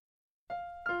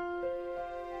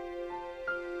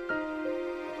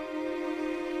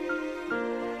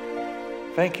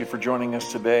Thank you for joining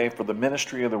us today for the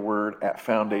ministry of the Word at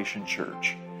Foundation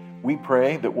Church. We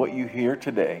pray that what you hear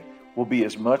today will be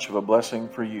as much of a blessing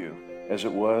for you as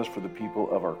it was for the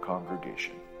people of our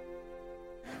congregation.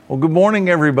 Well, good morning,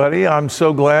 everybody. I'm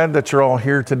so glad that you're all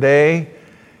here today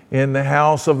in the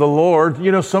house of the Lord.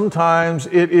 You know, sometimes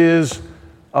it is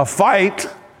a fight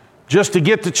just to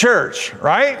get to church,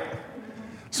 right?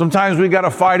 Sometimes we got to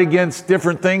fight against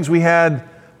different things. We had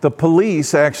the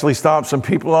police actually stop some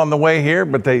people on the way here,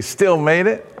 but they still made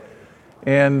it.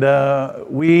 And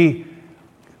we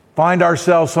find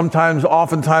ourselves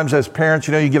oftentimes as parents,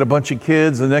 you know, you get a bunch of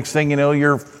kids. The next thing you know,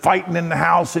 you're fighting in the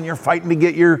house and you're fighting to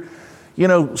get your,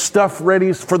 stuff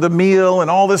ready for the meal,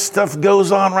 and all this stuff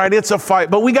goes on, right? It's a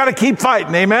fight, but we got to keep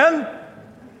fighting. Amen.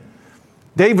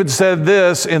 David said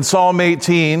this in Psalm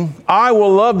 18, I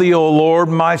will love thee, O Lord,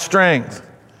 my strength.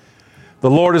 The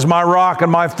Lord is my rock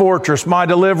and my fortress, my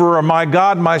deliverer, my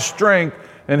God, my strength,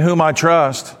 in whom I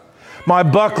trust. My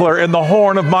buckler and the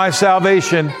horn of my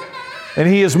salvation, and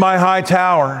he is my high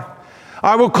tower.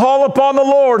 I will call upon the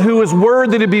Lord, who is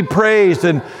worthy to be praised,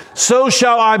 and so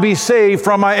shall I be saved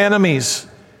from my enemies.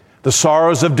 The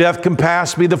sorrows of death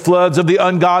compassed me, the floods of the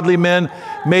ungodly men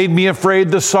made me afraid.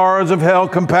 The sorrows of hell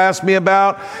compassed me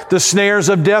about. The snares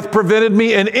of death prevented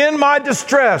me, and in my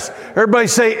distress, everybody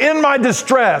say, in my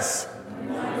distress.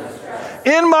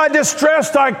 In my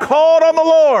distress, I called on the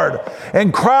Lord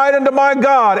and cried unto my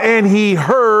God, and he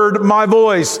heard my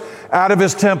voice out of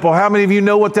his temple. How many of you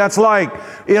know what that's like?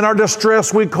 In our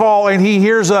distress, we call and he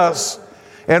hears us.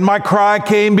 And my cry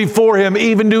came before him,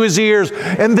 even to his ears.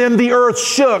 And then the earth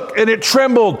shook and it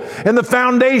trembled. And the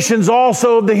foundations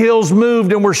also of the hills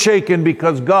moved and were shaken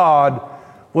because God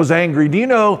was angry. Do you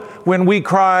know when we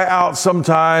cry out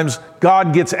sometimes,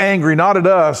 God gets angry, not at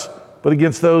us, but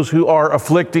against those who are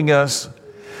afflicting us.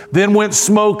 Then went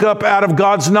smoke up out of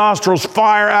God's nostrils,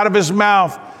 fire out of his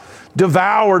mouth,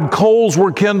 devoured, coals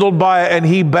were kindled by it, and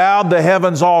he bowed the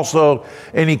heavens also,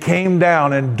 and he came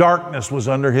down, and darkness was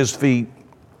under his feet.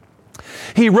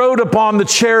 He rode upon the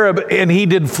cherub, and he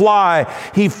did fly.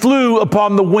 He flew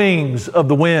upon the wings of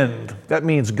the wind. That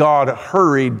means God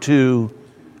hurried to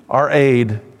our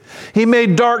aid. He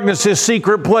made darkness his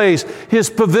secret place. His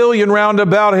pavilion round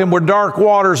about him were dark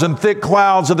waters and thick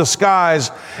clouds of the skies.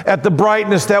 At the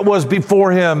brightness that was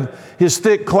before him, his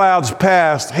thick clouds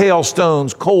passed,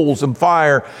 hailstones, coals, and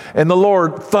fire. And the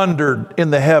Lord thundered in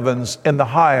the heavens, and the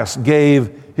highest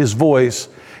gave his voice.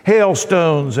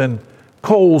 Hailstones and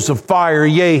coals of fire,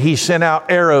 yea, he sent out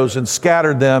arrows and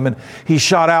scattered them, and he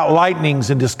shot out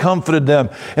lightnings and discomfited them.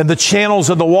 And the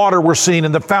channels of the water were seen,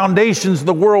 and the foundations of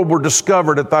the world were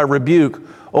discovered at thy rebuke,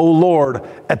 O Lord,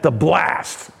 at the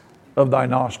blast of thy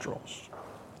nostrils.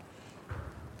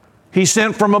 He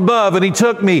sent from above, and he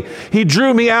took me. He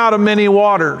drew me out of many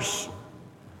waters.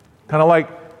 Kind of like,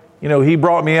 he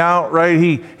brought me out, right?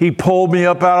 He pulled me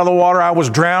up out of the water. I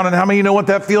was drowning. How many of you know what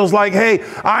that feels like? Hey,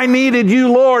 I needed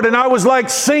you, Lord, and I was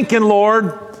like sinking,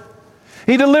 Lord.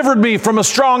 He delivered me from a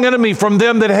strong enemy, from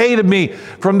them that hated me,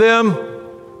 from them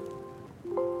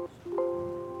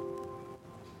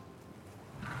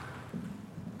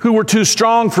who were too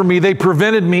strong for me. They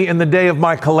prevented me in the day of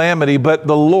my calamity, but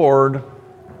the Lord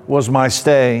was my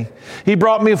stay. He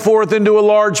brought me forth into a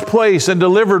large place and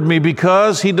delivered me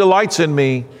because he delights in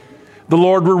me. The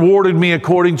Lord rewarded me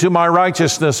according to my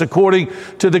righteousness, according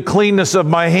to the cleanness of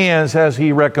my hands has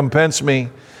he recompensed me.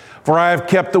 For I have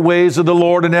kept the ways of the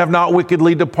Lord and have not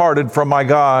wickedly departed from my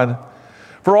God.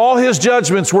 For all his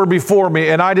judgments were before me,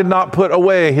 and I did not put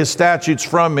away his statutes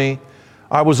from me.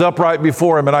 I was upright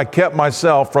before him, and I kept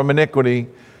myself from iniquity.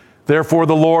 Therefore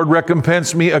the Lord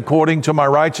recompensed me according to my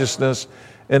righteousness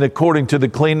and according to the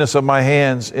cleanness of my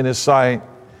hands in his sight.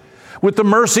 With the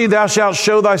mercy thou shalt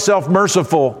show thyself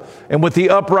merciful, and with the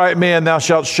upright man thou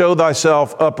shalt show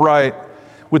thyself upright.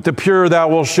 With the pure thou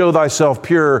wilt show thyself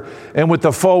pure, and with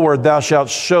the forward thou shalt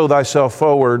show thyself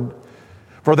forward.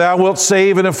 For thou wilt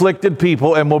save an afflicted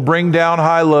people, and will bring down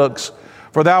high looks.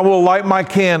 For thou wilt light my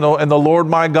candle, and the Lord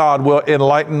my God will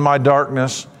enlighten my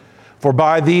darkness. For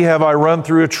by thee have I run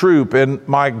through a troop, and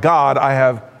my God I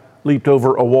have leaped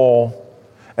over a wall.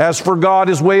 As for God,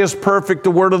 his way is perfect. The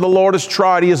word of the Lord is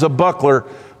tried. He is a buckler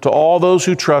to all those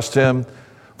who trust him.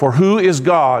 For who is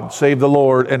God save the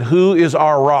Lord? And who is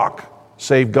our rock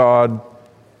save God?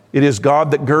 It is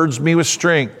God that girds me with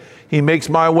strength. He makes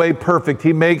my way perfect.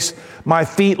 He makes my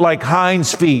feet like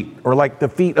hinds' feet, or like the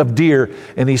feet of deer,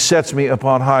 and he sets me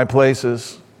upon high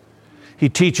places. He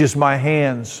teaches my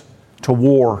hands to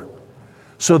war,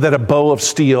 so that a bow of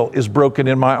steel is broken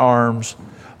in my arms.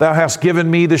 Thou hast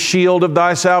given me the shield of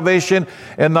thy salvation,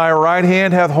 and thy right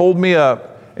hand hath holden me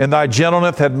up. and thy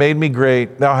gentleness hath made me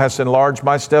great. Thou hast enlarged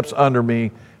my steps under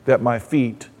me, that my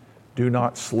feet do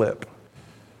not slip.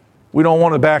 We don't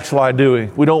want to backslide, do we?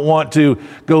 We don't want to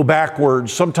go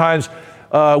backwards. Sometimes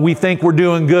we think we're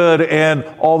doing good, and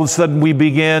all of a sudden we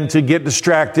begin to get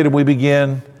distracted and we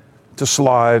begin to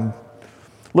slide.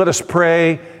 Let us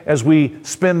pray as we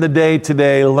spend the day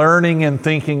today learning and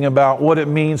thinking about what it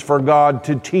means for God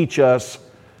to teach us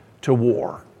to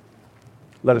war.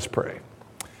 Let us pray.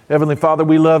 Heavenly Father,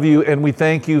 we love you and we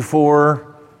thank you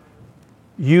for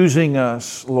using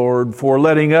us, Lord, for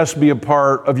letting us be a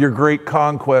part of your great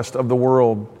conquest of the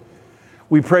world.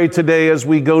 We pray today as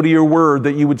we go to your word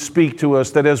that you would speak to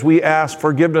us, that as we ask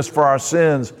forgiveness for our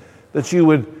sins, that you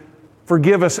would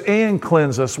forgive us and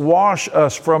cleanse us, wash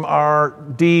us from our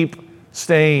deep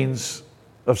stains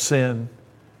of sin.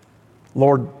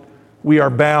 Lord, we are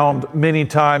bound many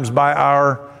times by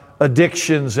our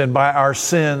addictions and by our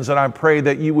sins, and I pray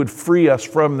that you would free us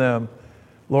from them,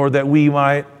 Lord, that we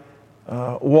might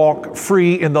walk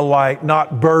free in the light,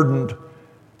 not burdened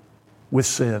with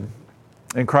sin.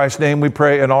 In Christ's name we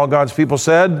pray, and all God's people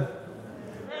said,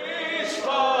 Praise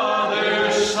Father,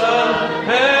 Son,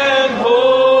 and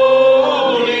Holy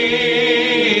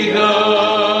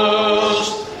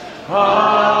Ghost.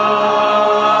 Amen.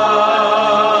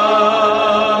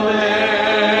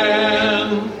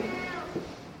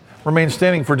 Remain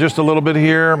standing for just a little bit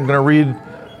here. I'm going to read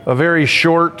a very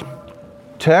short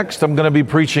text. I'm going to be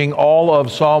preaching all of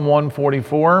Psalm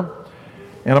 144,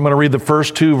 and I'm going to read the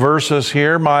first two verses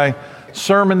here. My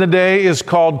sermon today is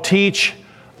called Teach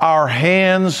Our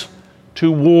Hands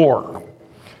to War.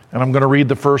 And I'm going to read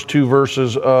the first two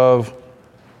verses of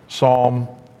Psalm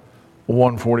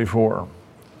 144.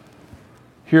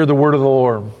 Hear the word of the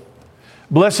Lord.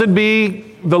 Blessed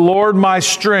be the Lord my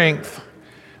strength,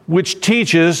 which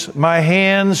teaches my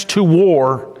hands to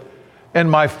war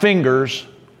and my fingers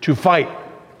to fight.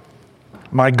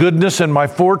 My goodness and my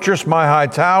fortress, my high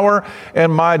tower,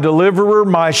 and my deliverer,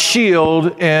 my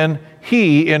shield, and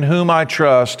he in whom I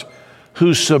trust,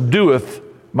 who subdueth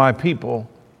my people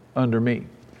under me.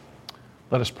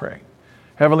 Let us pray.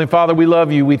 Heavenly Father, we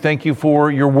love you. We thank you for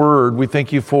your word. We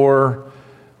thank you for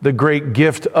the great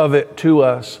gift of it to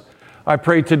us. I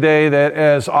pray today that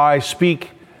as I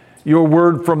speak your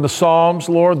word from the Psalms,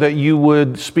 Lord, that you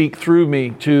would speak through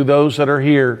me to those that are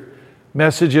here,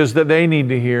 messages that they need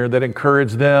to hear that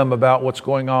encourage them about what's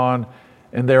going on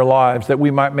in their lives, that we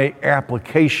might make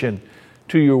application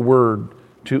to your word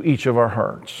to each of our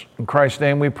hearts. In Christ's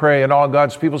name we pray, and all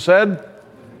God's people said,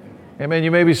 amen.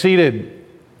 You may be seated.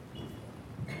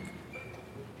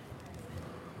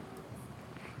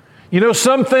 You know,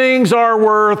 some things are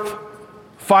worth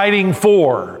fighting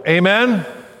for. Amen?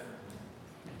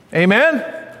 Amen?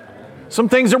 Some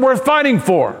things are worth fighting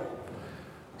for.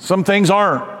 Some things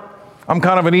aren't. I'm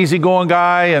kind of an easygoing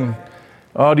guy, and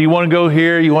do you want to go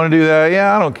here? You want to do that?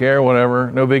 Yeah, I don't care,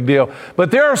 whatever, no big deal.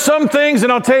 But there are some things,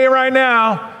 and I'll tell you right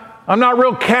now, I'm not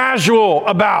real casual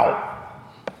about.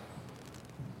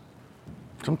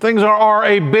 Some things are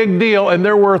a big deal, and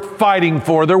they're worth fighting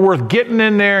for. They're worth getting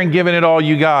in there and giving it all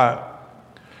you got.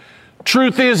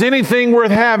 Truth is, anything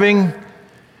worth having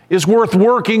is worth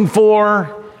working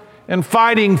for and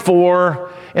fighting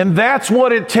for, and that's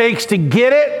what it takes to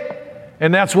get it,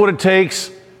 and that's what it takes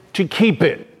to keep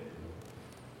it.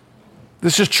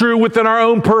 This is true within our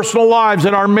own personal lives,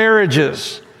 in our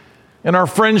marriages, in our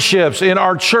friendships, in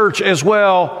our church, as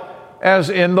well as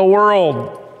in the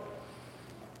world.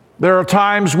 There are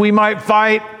times we might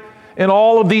fight in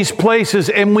all of these places,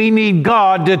 and we need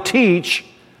God to teach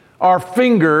our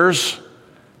fingers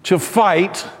to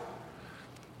fight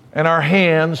and our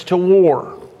hands to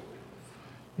war.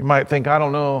 You might think, I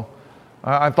don't know,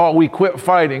 I thought we quit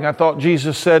fighting. I thought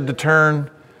Jesus said to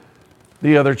turn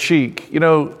the other cheek. You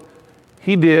know,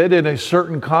 he did in a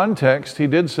certain context. He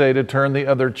did say to turn the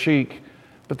other cheek.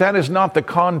 But that is not the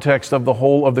context of the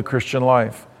whole of the Christian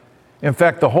life. In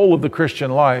fact, the whole of the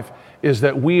Christian life is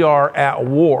that we are at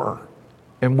war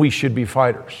and we should be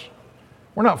fighters.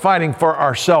 We're not fighting for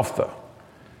ourselves, though.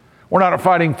 We're not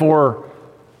fighting for,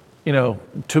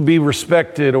 to be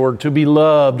respected or to be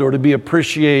loved or to be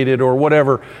appreciated or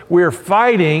whatever. We're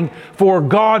fighting for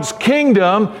God's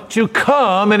kingdom to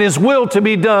come and His will to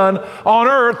be done on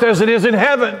earth as it is in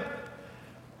heaven.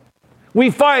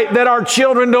 We fight that our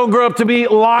children don't grow up to be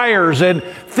liars and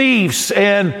thieves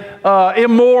and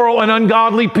immoral and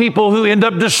ungodly people who end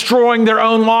up destroying their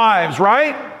own lives,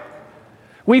 right?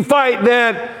 We fight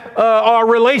that our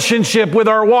relationship with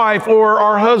our wife or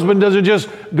our husband doesn't just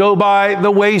go by the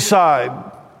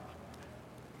wayside.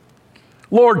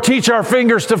 Lord, teach our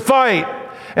fingers to fight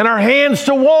and our hands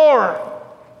to war.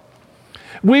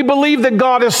 We believe that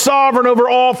God is sovereign over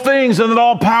all things and that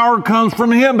all power comes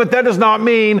from Him, but that does not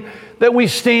mean that we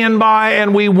stand by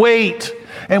and we wait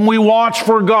and we watch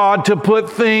for God to put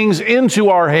things into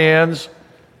our hands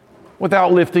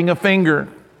without lifting a finger.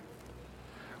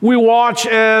 We watch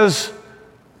as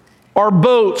our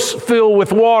boats fill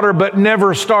with water but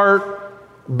never start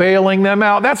bailing them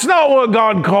out. That's not what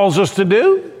God calls us to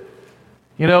do.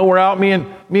 You know, we're out, me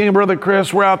and Brother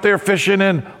Chris, we're out there fishing,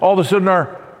 and all of a sudden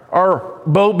our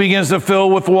boat begins to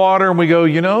fill with water, and we go,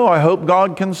 you know, I hope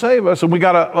God can save us. And we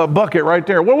got a bucket right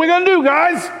there. What are we going to do,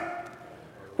 guys?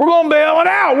 We're going to bail it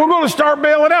out. We're going to start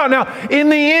bailing out. Now, in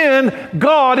the end,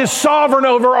 God is sovereign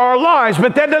over our lives,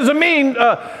 but that doesn't mean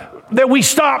that we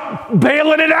stop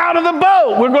bailing it out of the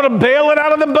boat. We're going to bail it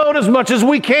out of the boat as much as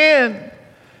we can.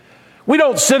 We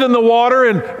don't sit in the water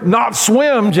and not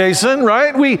swim, Jason,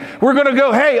 right? We're going to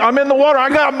go, hey, I'm in the water.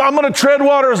 I'm going to tread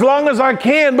water as long as I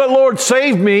can, but Lord,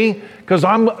 save me because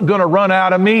I'm going to run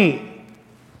out of me.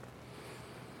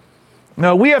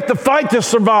 No, we have to fight to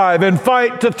survive and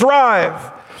fight to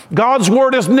thrive. God's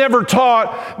word has never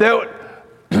taught that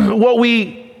what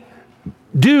we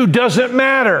do doesn't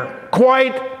matter.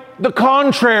 Quite the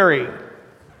contrary.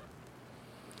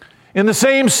 In the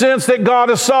same sense that God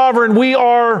is sovereign, we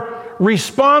are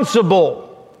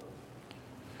responsible.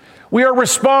 We are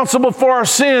responsible for our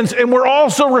sins, and we're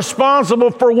also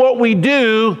responsible for what we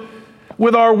do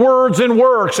with our words and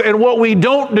works and what we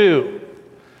don't do.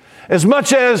 As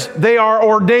much as they are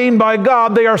ordained by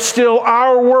God, they are still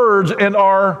our words and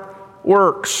our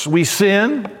works. We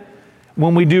sin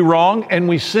when we do wrong, and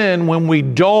we sin when we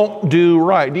don't do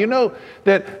right. Do you know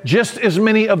that just as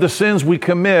many of the sins we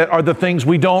commit are the things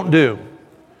we don't do?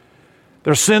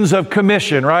 They're sins of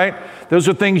commission, right? Those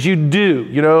are things you do.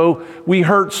 You know, we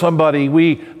hurt somebody,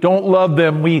 we don't love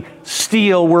them, we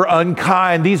steal, we're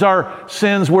unkind. These are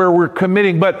sins where we're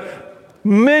committing. But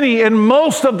many and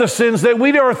most of the sins that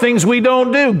we do are things we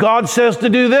don't do. God says to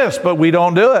do this, but we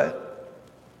don't do it.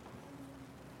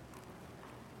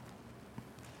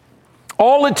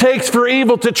 All it takes for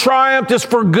evil to triumph is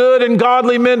for good and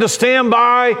godly men to stand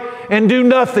by and do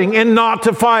nothing and not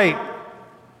to fight.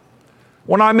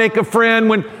 When I make a friend,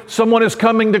 when someone is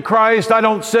coming to Christ, I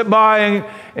don't sit by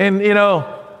and you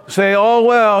know, say, oh,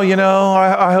 well, you know,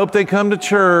 I hope they come to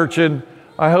church and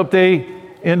I hope they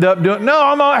end up doing. No,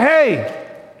 I'm not, hey,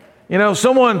 you know,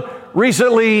 someone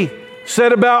recently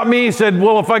said about me, said,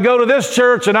 well, if I go to this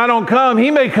church and I don't come, he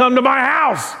may come to my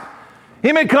house.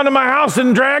 He may come to my house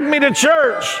and drag me to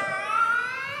church.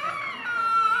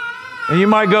 And you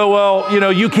might go, well, you know,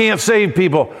 you can't save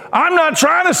people. I'm not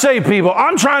trying to save people.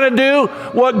 I'm trying to do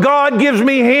what God gives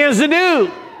me hands to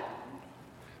do.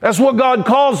 That's what God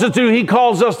calls us to do. He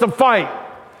calls us to fight.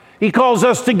 He calls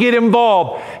us to get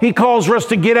involved. He calls us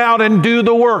to get out and do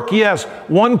the work. Yes,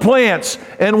 one plants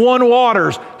and one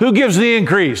waters. Who gives the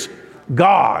increase?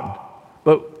 God.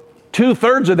 But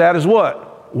 2/3 of that is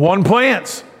what? One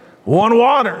plants. One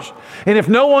waters. And if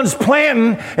no one's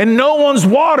planting and no one's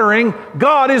watering,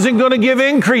 God isn't going to give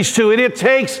increase to it. It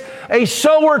takes a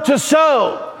sower to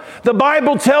sow. The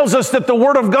Bible tells us that the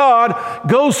Word of God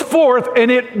goes forth and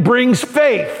it brings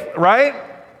faith, right?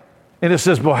 And it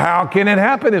says, well, how can it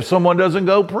happen if someone doesn't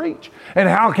go preach? And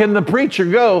how can the preacher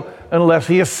go unless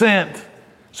he is sent?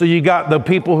 So you got the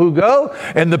people who go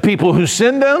and the people who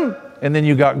send them, and then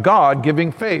you got God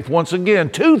giving faith. Once again,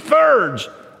 2/3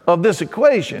 of this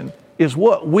equation is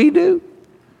what we do.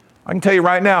 I can tell you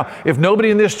right now, if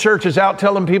nobody in this church is out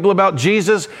telling people about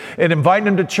Jesus and inviting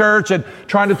them to church and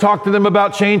trying to talk to them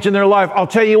about changing their life, I'll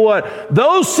tell you what,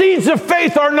 those seeds of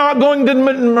faith are not going to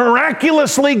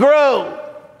miraculously grow.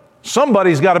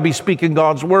 Somebody's got to be speaking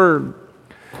God's word.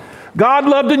 God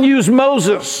loved and used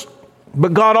Moses,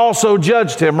 but God also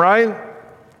judged him, right?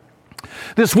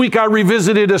 This week I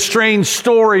revisited a strange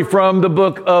story from the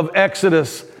book of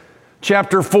Exodus,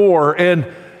 chapter 4. And,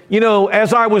 you know,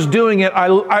 as I was doing it,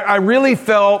 I really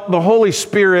felt the Holy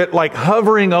Spirit like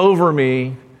hovering over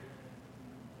me.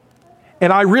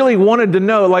 And I really wanted to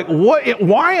know, like,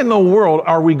 why in the world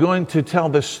are we going to tell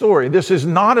this story? This is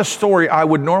not a story I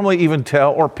would normally even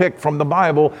tell or pick from the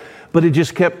Bible, but it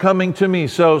just kept coming to me.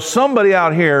 So somebody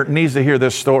out here needs to hear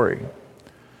this story.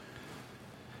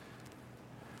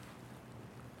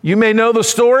 You may know the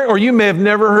story, or you may have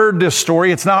never heard this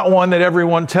story. It's not one that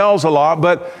everyone tells a lot,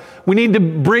 but we need to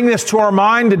bring this to our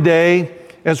mind today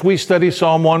as we study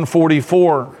Psalm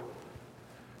 144.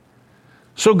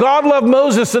 So God loved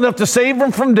Moses enough to save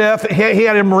him from death. He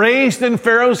had him raised in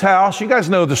Pharaoh's house. You guys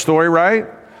know the story, right?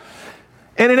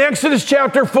 And in Exodus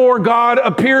chapter 4, God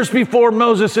appears before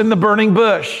Moses in the burning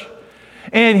bush.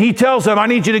 And he tells them, I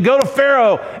need you to go to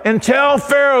Pharaoh and tell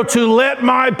Pharaoh to let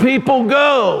my people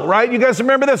go, right? You guys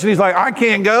remember this? And he's like, I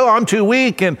can't go. I'm too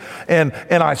weak and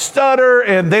I stutter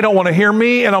and they don't want to hear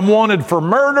me and I'm wanted for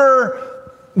murder.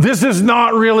 This is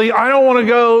not really, I don't want to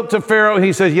go to Pharaoh.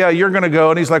 He says, yeah, you're going to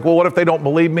go. And he's like, well, what if they don't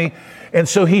believe me? And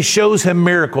so he shows him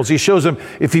miracles. He shows him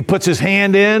if he puts his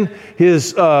hand in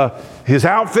his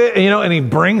outfit, and he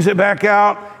brings it back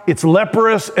out, it's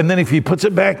leprous. And then if he puts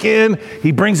it back in,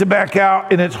 he brings it back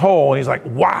out and it's whole. And he's like,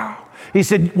 wow. He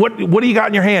said, what do you got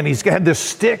in your hand? He's got this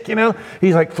stick,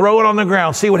 He's like, throw it on the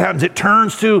ground. See what happens. It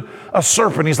turns to a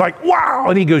serpent. He's like, wow.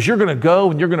 And he goes, you're going to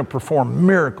go and you're going to perform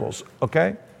miracles,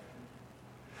 okay?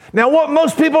 Now, what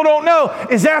most people don't know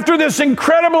is after this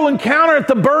incredible encounter at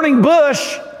the burning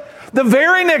bush, the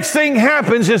very next thing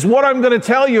happens is what I'm going to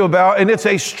tell you about, and it's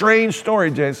a strange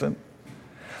story, Jason.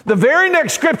 The very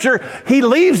next scripture, he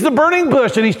leaves the burning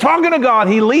bush and he's talking to God.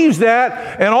 He leaves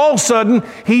that, and all of a sudden,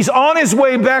 he's on his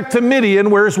way back to Midian,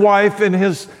 where his wife and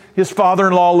his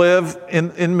father-in-law live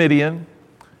in Midian.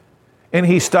 And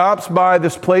he stops by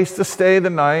this place to stay the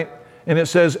night, and it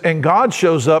says, and God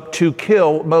shows up to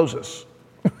kill Moses.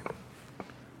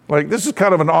 Like, this is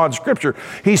kind of an odd scripture.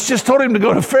 He's just told him to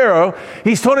go to Pharaoh.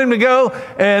 He's told him to go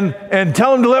and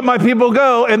tell him to let my people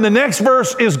go. And the next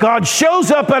verse is God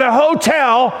shows up at a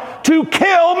hotel to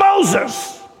kill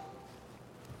Moses.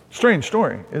 Strange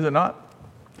story, is it not?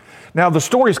 Now, the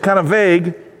story's kind of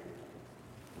vague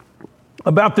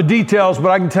about the details,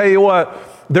 but I can tell you what,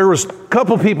 there was a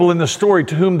couple people in the story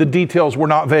to whom the details were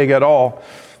not vague at all.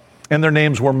 And their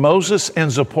names were Moses and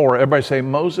Zipporah. Everybody say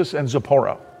Moses and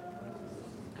Zipporah.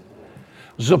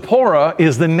 Zipporah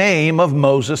is the name of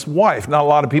Moses' wife. Not a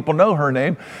lot of people know her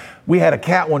name. We had a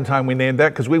cat one time, we named that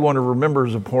because we wanted to remember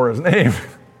Zipporah's name.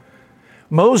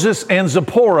 Moses and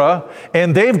Zipporah,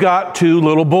 and they've got 2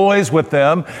 little boys with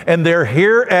them, and they're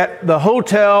here at the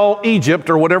Hotel Egypt,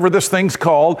 or whatever this thing's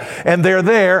called, and they're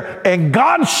there, and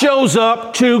God shows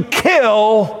up to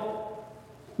kill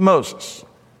Moses.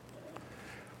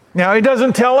 Now, it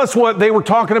doesn't tell us what they were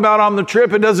talking about on the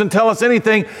trip. It doesn't tell us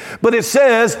anything. But it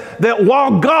says that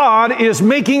while God is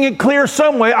making it clear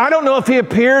some way, I don't know if he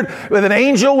appeared with an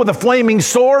angel with a flaming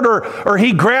sword or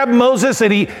he grabbed Moses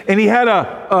and he had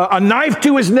a knife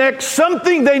to his neck.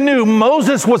 Something they knew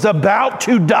Moses was about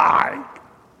to die.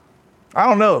 I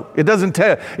don't know. It doesn't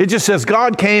tell. It just says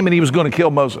God came and he was going to kill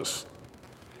Moses.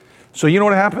 So you know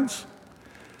what happens?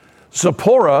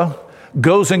 Zipporah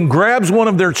goes and grabs one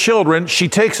of their children. She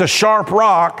takes a sharp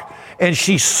rock and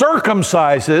she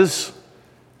circumcises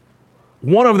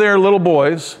one of their little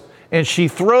boys, and she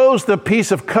throws the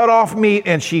piece of cut off meat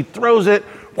and she throws it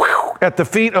at the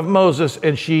feet of Moses,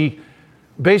 and she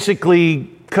basically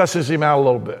cusses him out a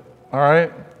little bit. All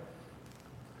right?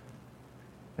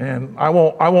 And I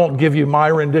won't give you my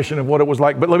rendition of what it was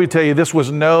like, but let me tell you, this was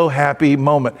no happy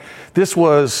moment. This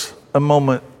was a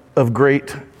moment of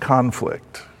great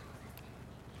conflict.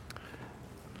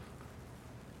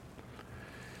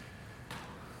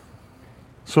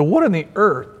 So what in the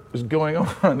earth is going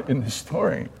on in this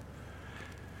story?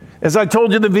 As I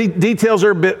told you, the details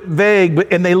are a bit vague,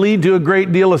 and they lead to a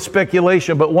great deal of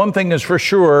speculation. But one thing is for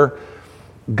sure,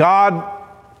 God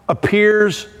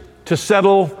appears to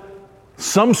settle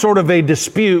some sort of a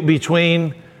dispute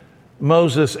between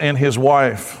Moses and his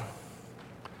wife.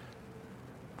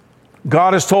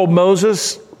 God has told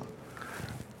Moses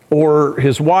or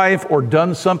his wife or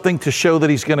done something to show that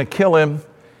he's going to kill him.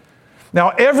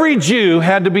 Now, every Jew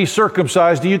had to be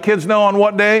circumcised. Do you kids know on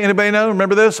what day? Anybody know?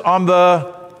 Remember this? On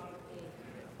the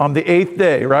 8th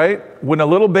day, right? When a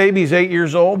little baby's 8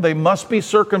 years old, they must be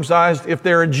circumcised if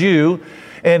they're a Jew.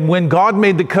 And when God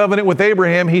made the covenant with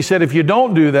Abraham, he said, if you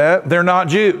don't do that, they're not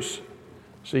Jews.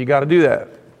 So you got to do that.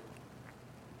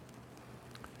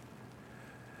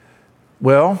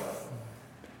 Well,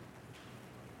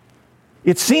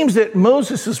 it seems that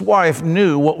Moses' wife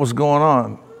knew what was going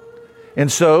on. And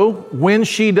so when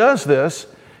she does this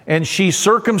and she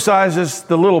circumcises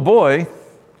the little boy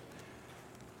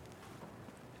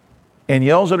and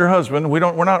yells at her husband,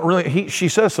 she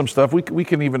says some stuff. We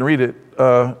can even read it.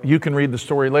 You can read the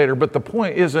story later. But the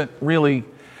point is that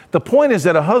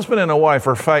a husband and a wife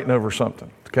are fighting over something,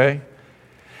 okay?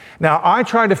 Now, I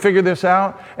tried to figure this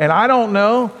out, and I don't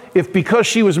know if because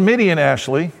she was Midian,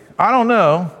 Ashley, I don't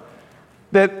know,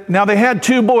 that now they had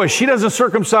 2 boys. She doesn't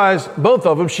circumcise both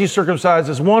of them. She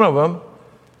circumcises one of them.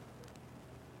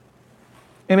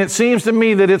 And it seems to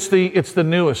me that it's the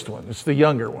newest one. It's the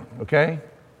younger one, okay?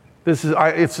 It's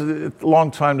a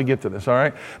long time to get to this, all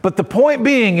right? But the point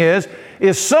being is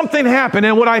something happened,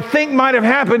 and what I think might have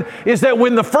happened is that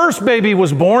when the first baby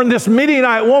was born, this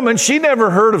Midianite woman, she never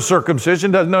heard of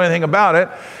circumcision, doesn't know anything about it,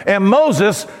 and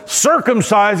Moses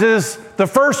circumcises the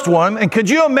first one, and could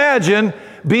you imagine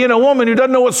being a woman who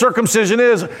doesn't know what circumcision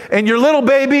is, and your little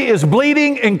baby is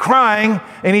bleeding and crying,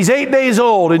 and he's 8 days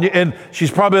old, and she's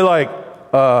probably like,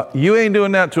 you ain't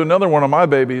doing that to another one of my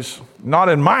babies. Not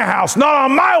in my house, not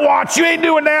on my watch. You ain't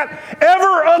doing that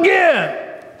ever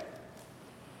again.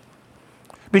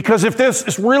 Because if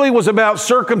this really was about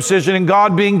circumcision and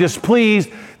God being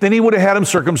displeased, then he would have had him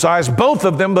circumcise both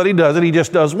of them, but he doesn't. He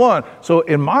just does one. So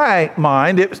in my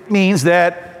mind, it means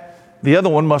that the other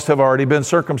one must have already been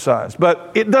circumcised.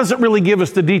 But it doesn't really give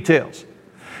us the details.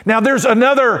 Now there's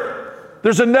another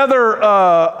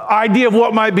idea of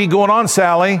what might be going on,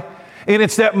 Sally, and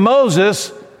it's that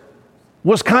Moses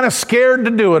was kind of scared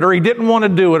to do it, or he didn't want to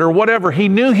do it, or whatever. He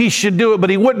knew he should do it, but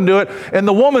he wouldn't do it. And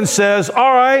the woman says,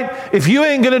 all right, if you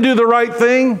ain't going to do the right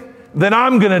thing, then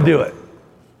I'm going to do it.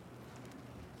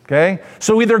 Okay?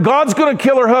 So either God's going to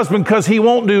kill her husband because he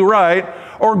won't do right,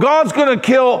 or God's going to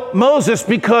kill Moses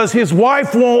because his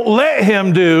wife won't let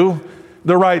him do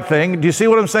the right thing. Do you see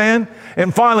what I'm saying?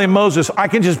 And finally, Moses, I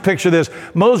can just picture this.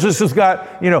 Moses has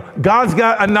got, God's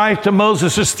got a knife to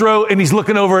Moses' throat, and he's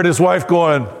looking over at his wife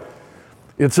going,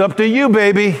 it's up to you,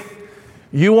 baby.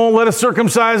 You won't let us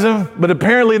circumcise him, but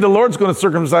apparently the Lord's going to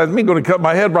circumcise me, going to cut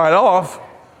my head right off.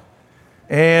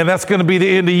 And that's going to be the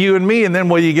end of you and me, and then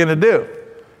what are you going to do?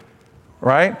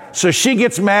 Right? So she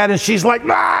gets mad, and she's like,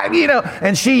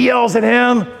 and she yells at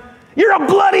him, you're a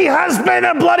bloody husband,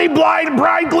 a bloody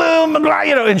bridegroom,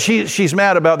 and she's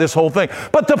mad about this whole thing.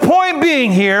 But the point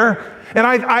being here, and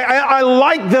I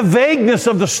like the vagueness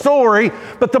of the story,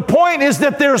 but the point is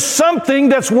that there's something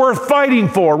that's worth fighting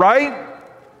for, right?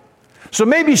 So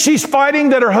maybe she's fighting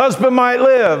that her husband might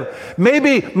live.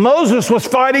 Maybe Moses was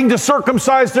fighting to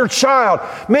circumcise their child.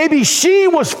 Maybe she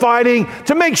was fighting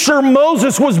to make sure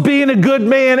Moses was being a good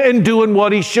man and doing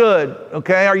what he should.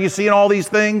 Okay, are you seeing all these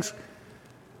things?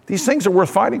 These things are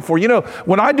worth fighting for.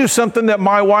 When I do something that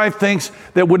my wife thinks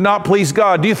that would not please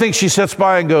God, do you think she sits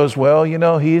by and goes, well,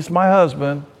 he's my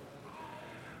husband.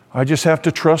 I just have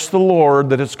to trust the Lord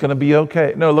that it's going to be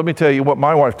okay. No, let me tell you what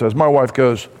my wife does. My wife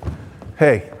goes,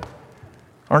 hey,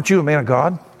 aren't you a man of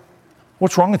God?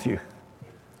 What's wrong with you?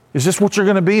 Is this what you're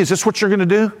going to be? Is this what you're going to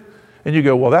do? And you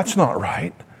go, well, that's not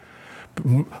right.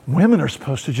 Women are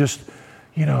supposed to just,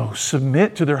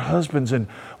 submit to their husbands and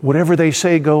whatever they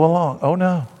say, go along. Oh,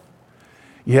 no.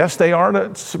 Yes, they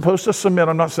are supposed to submit.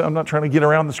 I'm not trying to get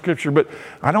around the scripture, but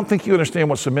I don't think you understand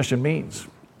what submission means.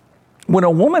 When a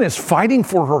woman is fighting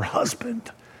for her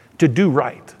husband to do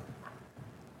right,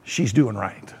 she's doing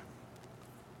right.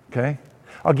 Okay?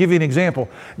 I'll give you an example.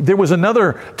 There was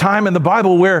another time in the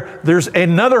Bible where there's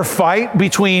another fight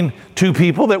between two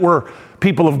people that were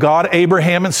people of God,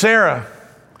 Abraham and Sarah.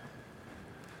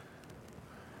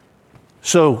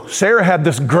 So Sarah had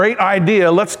this great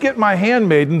idea, let's get my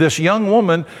handmaiden, this young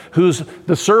woman who's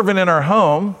the servant in our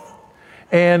home,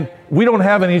 and we don't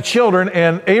have any children,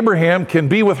 and Abraham can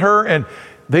be with her, and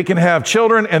they can have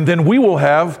children, and then we will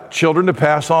have children to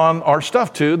pass on our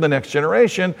stuff to the next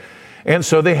generation. And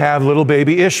so they have little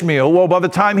baby Ishmael. Well, by the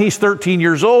time he's 13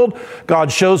 years old,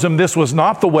 God shows him this was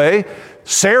not the way.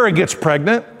 Sarah gets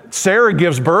pregnant. Sarah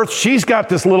gives birth. She's got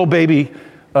this little baby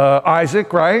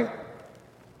Isaac, right?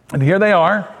 And here they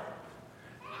are.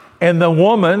 And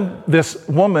this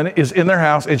woman is in their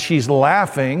house, and she's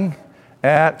laughing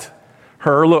at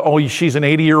her. Oh, she's an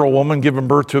 80-year-old woman giving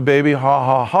birth to a baby. Ha,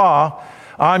 ha, ha.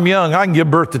 I'm young. I can give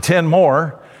birth to 10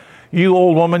 more. You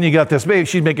old woman, you got this baby.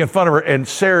 She's making fun of her. And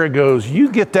Sarah goes, you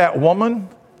get that woman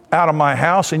out of my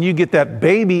house and you get that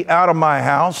baby out of my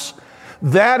house.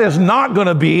 That is not going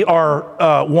to be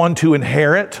our one to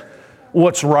inherit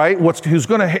what's right. Who's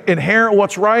going to inherit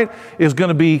what's right is going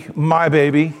to be my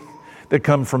baby that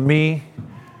come from me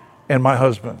and my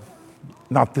husband,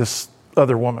 not this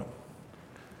other woman.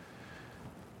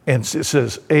 And it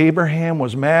says, Abraham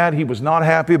was mad. He was not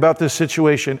happy about this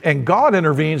situation. And God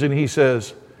intervenes and he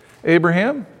says,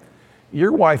 Abraham,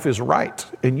 your wife is right,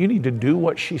 and you need to do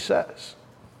what she says.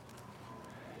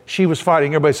 She was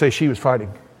fighting. Everybody say she was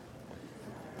fighting.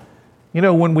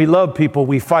 When we love people,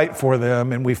 we fight for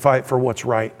them, and we fight for what's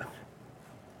right.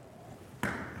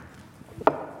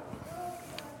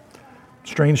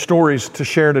 Strange stories to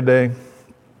share today.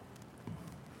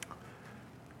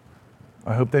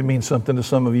 I hope they mean something to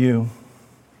some of you.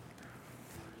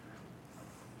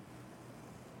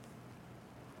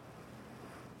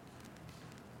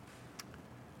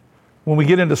 When we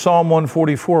get into Psalm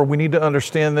 144, we need to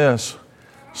understand this.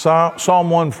 Psalm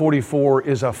 144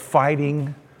 is a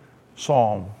fighting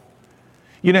psalm.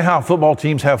 You know how football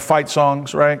teams have fight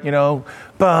songs, right? You know,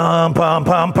 bum, bum,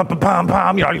 bum, bum, bum, bum,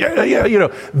 bum. You know, yeah. You know,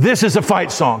 this is a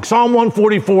fight song. Psalm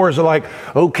 144 is like,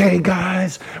 okay,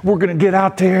 guys, we're going to get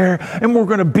out there and we're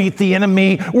going to beat the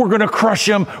enemy. We're going to crush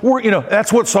them.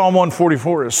 That's what Psalm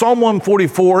 144 is. Psalm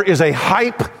 144 is a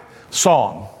hype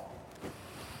song.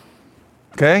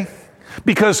 Okay?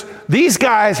 Because these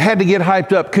guys had to get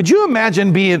hyped up. Could you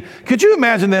imagine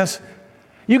this?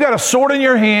 You got a sword in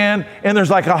your hand, and there's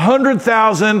like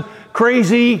 100,000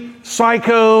 crazy,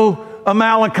 psycho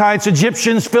Amalekites,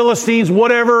 Egyptians, Philistines,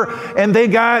 whatever, and they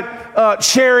got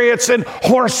chariots and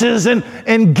horses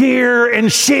and gear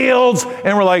and shields.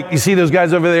 And we're like, you see those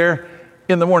guys over there?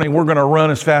 In the morning, we're going to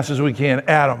run as fast as we can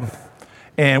at them,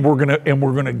 and we're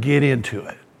going to get into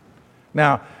it.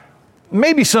 Now,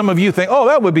 maybe some of you think, oh,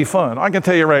 that would be fun. I can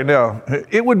tell you right now,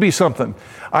 it would be something.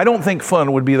 I don't think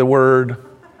fun would be the word.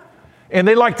 And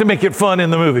they like to make it fun in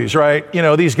the movies, right? You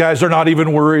know, these guys are not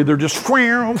even worried. They're just,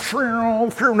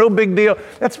 no big deal.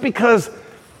 That's because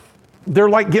they're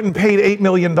like getting paid $8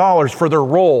 million for their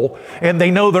role, and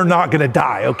they know they're not going to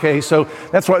die, okay? So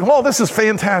that's why, well, this is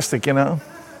fantastic, you know?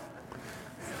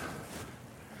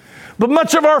 But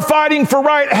much of our fighting for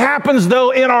right happens,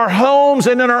 though, in our homes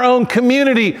and in our own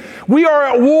community. We are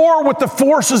at war with the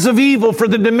forces of evil for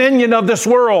the dominion of this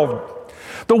world.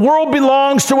 The world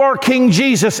belongs to our King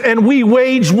Jesus, and we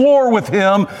wage war with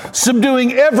him,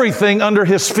 subduing everything under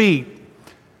his feet,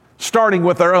 starting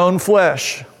with our own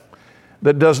flesh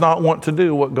that does not want to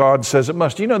do what God says it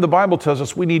must. You know, the Bible tells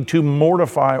us we need to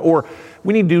mortify, or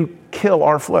we need to kill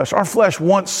our flesh. Our flesh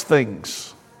wants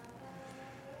things.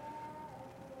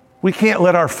 We can't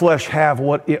let our flesh have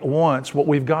what it wants. What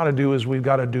we've got to do is we've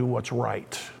got to do what's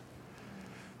right.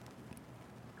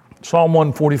 Psalm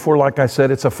 144, like I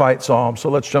said, it's a fight psalm, so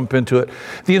let's jump into it.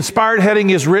 The inspired heading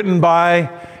is written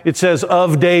by, it says,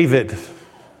 of David.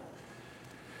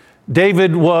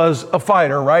 David was a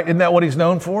fighter, right? Isn't that what he's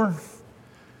known for?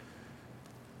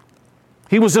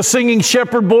 He was a singing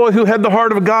shepherd boy who had the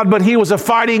heart of God, but he was a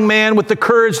fighting man with the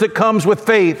courage that comes with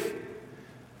faith.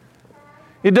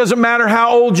 It doesn't matter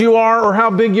how old you are or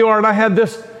how big you are, and I had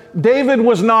this. David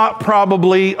was not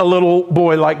probably a little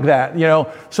boy like that. You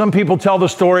know, some people tell the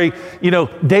story, you know,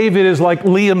 David is like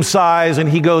Liam's size and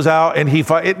he goes out and he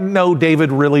fights. No,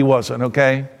 David really wasn't,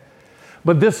 okay?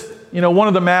 But this, you know, one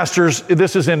of the masters,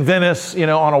 this is in Venice, you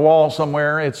know, on a wall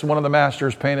somewhere. It's one of the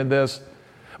masters painted this.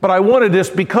 But I wanted this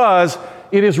because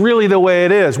it is really the way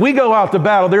it is. We go out to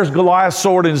battle. There's Goliath's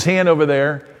sword in his hand over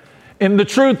there. And the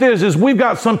truth is we've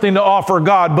got something to offer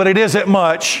God, but it isn't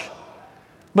much.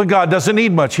 But God doesn't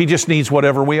need much. He just needs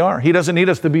whatever we are. He doesn't need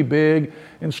us to be big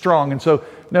and strong. And so,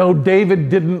 no, David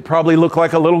didn't probably look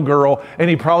like a little girl, and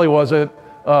he probably wasn't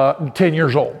 10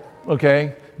 years old,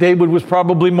 okay? David was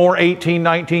probably more 18,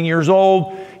 19 years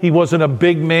old. He wasn't a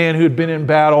big man who had been in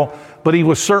battle, but he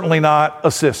was certainly not a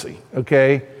sissy,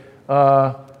 okay?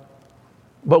 But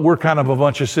we're kind of a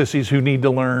bunch of sissies who need to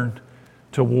learn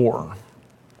to war.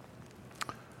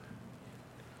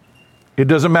 It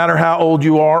doesn't matter how old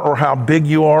you are or how big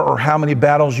you are or how many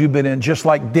battles you've been in. Just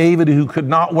like David, who could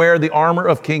not wear the armor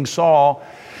of King Saul,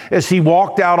 as he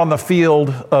walked out on the field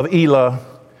of Elah,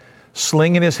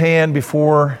 sling in his hand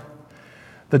before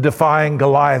the defying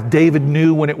Goliath, David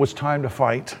knew when it was time to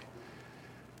fight.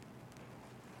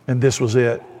 And this was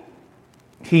it.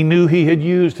 He knew he had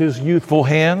used his youthful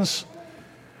hands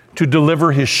to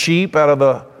deliver his sheep out of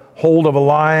the hold of a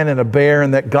lion and a bear,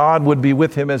 and that God would be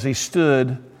with him as he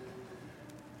stood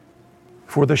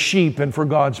for the sheep and for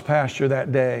God's pasture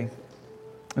that day.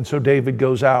 And so David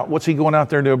goes out. What's he going out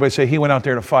there to do? Everybody say, he went out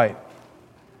there to fight.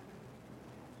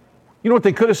 You know what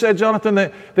they could have said, Jonathan?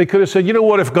 They could have said, you know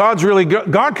what, if God's really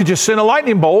good, God could just send a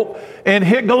lightning bolt and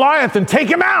hit Goliath and take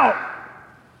him out.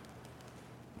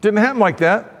 Didn't happen like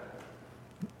that.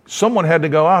 Someone had to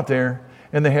go out there,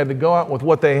 and they had to go out with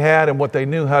what they had and what they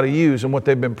knew how to use and what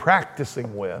they've been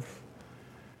practicing with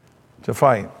to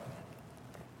fight.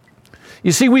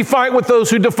 You see, we fight with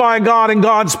those who defy God and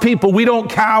God's people. We don't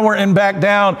cower and back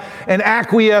down and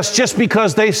acquiesce just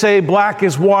because they say black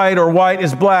is white or white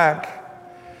is black.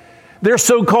 Their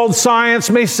so-called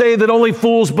science may say that only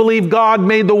fools believe God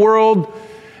made the world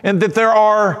and that there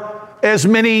are as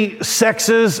many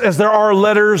sexes as there are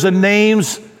letters and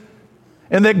names,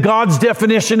 and that God's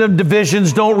definition of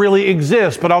divisions don't really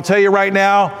exist. But I'll tell you right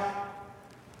now,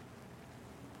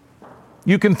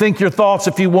 you can think your thoughts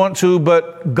if you want to,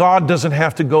 but God doesn't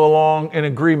have to go along in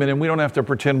agreement, and we don't have to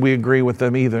pretend we agree with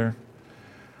them either.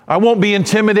 I won't be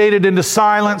intimidated into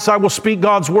silence. I will speak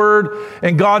God's word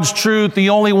and God's truth,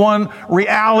 the only one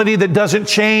reality that doesn't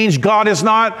change. God is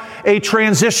not a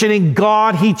transitioning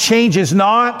God. He changes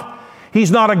not.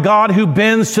 He's not a God who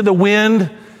bends to the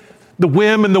wind, the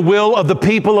whim and the will of the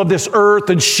people of this earth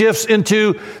and shifts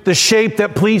into the shape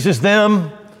that pleases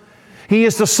them. He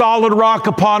is the solid rock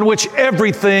upon which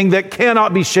everything that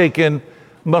cannot be shaken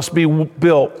must be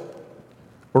built,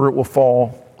 or it will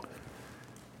fall.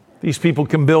 These people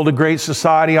can build a great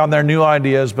society on their new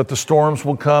ideas, but the storms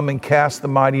will come and cast the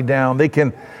mighty down. They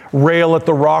can rail at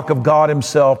the rock of God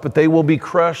himself, but they will be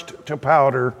crushed to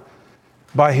powder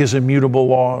by his immutable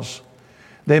laws.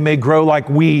 They may grow like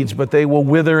weeds, but they will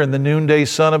wither in the noonday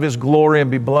sun of his glory and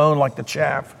be blown like the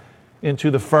chaff into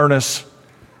the furnace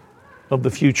of the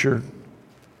future.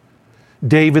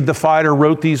 David the fighter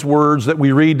wrote these words that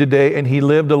we read today, and he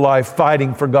lived a life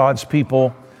fighting for God's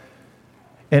people.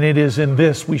 And it is in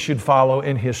this we should follow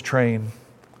in his train.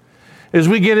 As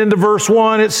we get into verse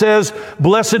 1, it says,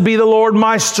 "Blessed be the Lord,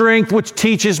 my strength, which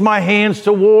teaches my hands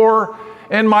to war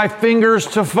and my fingers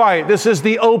to fight." This is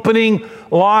the opening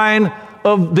line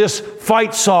of this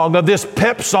fight song, of this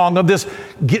pep song, of this,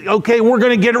 okay, we're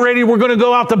going to get ready, we're going to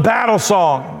go out to battle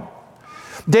song.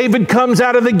 David comes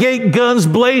out of the gate, guns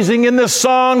blazing in this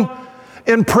song,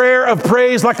 in prayer of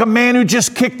praise, like a man who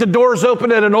just kicked the doors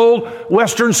open at an old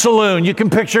Western saloon. You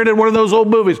can picture it in one of those old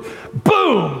movies.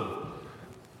 Boom!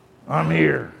 I'm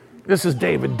here. This is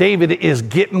David. David is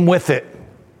getting with it.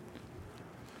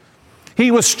 He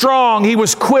was strong. He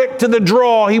was quick to the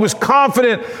draw. He was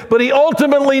confident, but he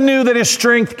ultimately knew that his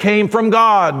strength came from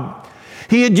God.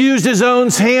 He had used his own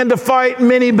hand to fight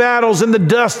many battles in the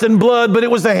dust and blood, but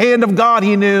it was the hand of God,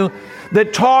 he knew,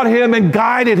 that taught him and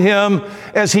guided him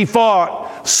as he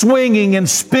fought, swinging and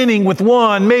spinning with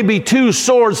one, maybe two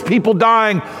swords, people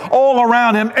dying all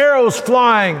around him, arrows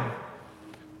flying.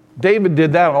 David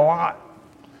did that a lot.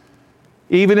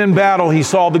 Even in battle, he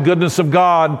saw the goodness of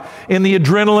God. In the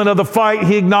adrenaline of the fight,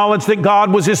 he acknowledged that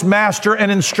God was his master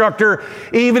and instructor.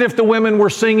 Even if the women were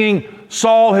singing,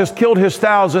 "Saul has killed his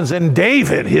thousands and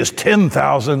David his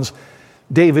 10,000s,"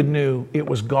 David knew it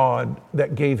was God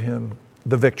that gave him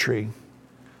the victory.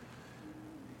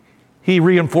 He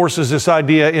reinforces this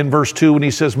idea in verse 2 when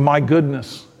he says, "My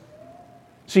goodness."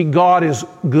 See, God is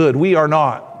good. We are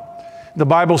not. The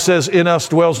Bible says, "In us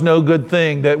dwells no good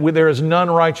thing," that there is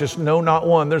none righteous, no, not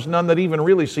one. There's none that even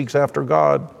really seeks after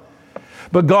God.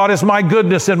 But God is my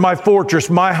goodness and my fortress,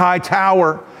 my high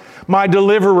tower, my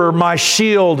deliverer, my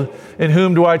shield. In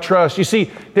whom do I trust? You see,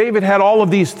 David had all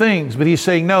of these things, but he's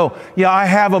saying, no, yeah, I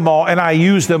have them all and I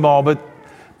use them all, but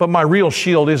my real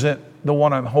shield isn't the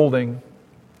one I'm holding.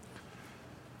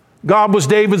 God was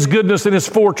David's goodness and his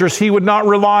fortress. He would not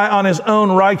rely on his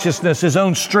own righteousness, his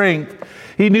own strength.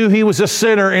 He knew he was a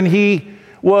sinner and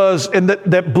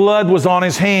that blood was on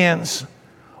his hands.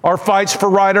 Our fights for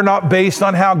right are not based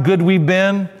on how good we've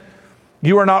been.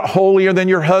 You are not holier than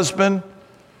your husband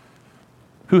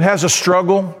who has a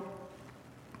struggle.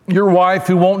 Your wife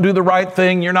who won't do the right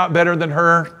thing, you're not better than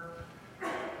her.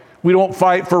 We don't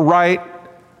fight for right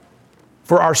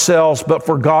for ourselves, but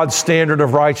for God's standard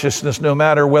of righteousness, no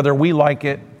matter whether we like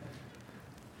it,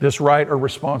 this right or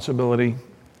responsibility.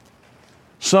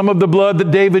 Some of the blood that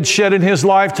David shed in his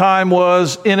lifetime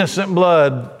was innocent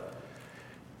blood.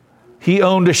 He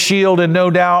owned a shield, and no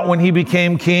doubt when he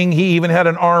became king, he even had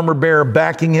an armor bearer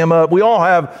backing him up. We all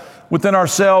have within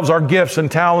ourselves our gifts and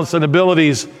talents and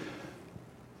abilities,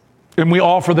 and we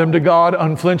offer them to God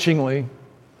unflinchingly.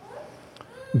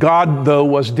 God, though,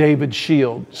 was David's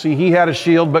shield. See, he had a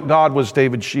shield, but God was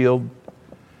David's shield.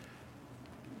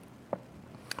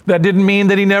 That didn't mean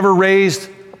that he never raised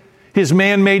his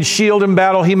man-made shield in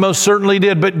battle. He most certainly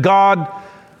did, but God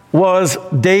was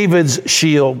David's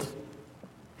shield.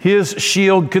 His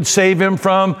shield could save him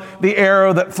from the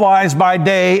arrow that flies by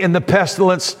day and the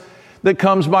pestilence that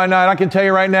comes by night. I can tell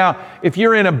you right now, if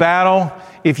you're in a battle,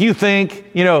 if you think,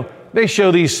 they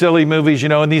show these silly movies,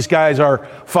 and these guys are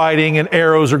fighting and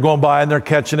arrows are going by and they're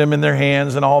catching them in their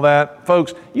hands and all that.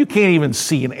 Folks, you can't even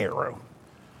see an arrow.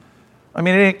 I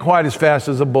mean, it ain't quite as fast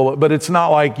as a bullet, but it's not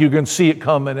like you can see it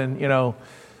coming and,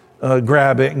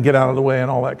 grab it and get out of the way and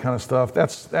all that kind of stuff.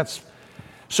 That's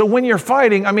so when you're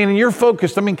fighting, and you're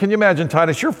focused. Can you imagine,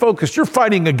 Titus? You're focused. You're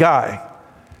fighting a guy.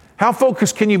 How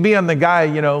focused can you be on the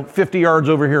guy, 50 yards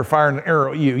over here firing an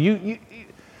arrow at you?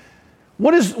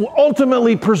 What is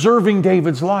ultimately preserving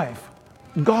David's life?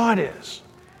 God is.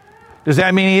 Does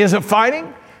that mean he isn't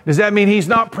fighting? Does that mean he's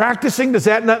not practicing? Does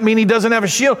that not mean he doesn't have a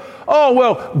shield? Oh,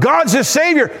 well, God's his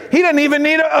Savior. He doesn't even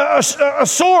need a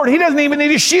sword. He doesn't even need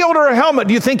a shield or a helmet.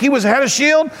 Do you think he had a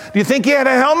shield? Do you think he had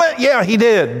a helmet? Yeah, he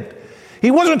did.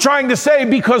 He wasn't trying to say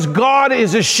because God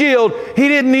is a shield, he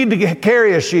didn't need to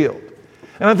carry a shield.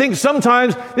 And I think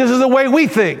sometimes this is the way we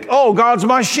think. Oh, God's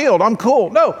my shield. I'm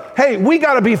cool. No. Hey, we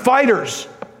got to be fighters.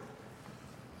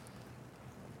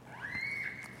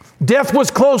 Death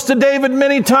was close to David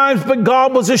many times, but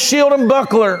God was a shield and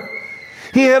buckler.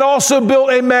 He had also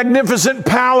built a magnificent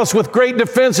palace with great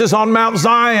defenses on Mount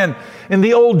Zion in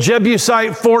the old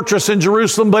Jebusite fortress in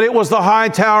Jerusalem, but it was the high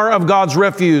tower of God's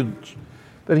refuge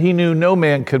that he knew no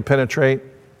man could penetrate.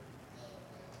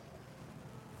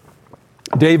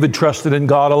 David trusted in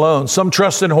God alone. Some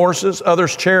trust in horses,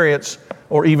 others chariots,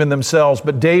 or even themselves.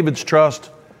 But David's trust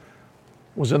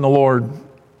was in the Lord.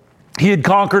 He had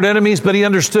conquered enemies, but he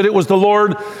understood it was the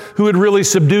Lord who had really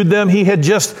subdued them. He had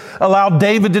just allowed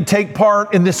David to take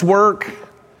part in this work.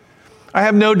 I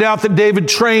have no doubt that David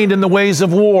trained in the ways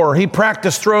of war. He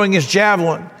practiced throwing his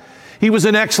javelin. He was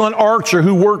an excellent archer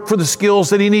who worked for the skills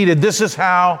that he needed. This is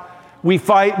how we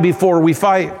fight before we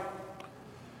fight.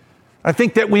 I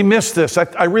think that we miss this.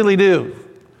 I really do.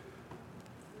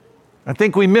 I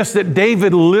think we miss that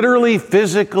David literally,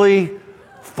 physically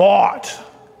fought.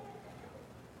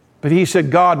 But he said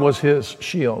God was his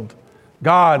shield.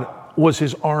 God was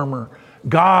his armor.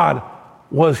 God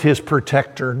was his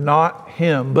protector, not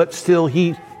him. But still,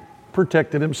 he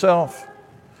protected himself.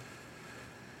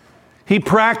 He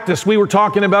practiced. We were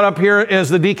talking about up here as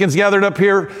the deacons gathered up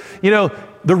here. You know,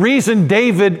 the reason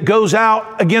David goes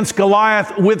out against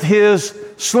Goliath with his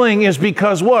sling is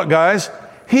because what, guys?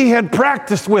 He had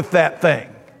practiced with that thing.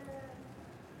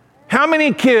 How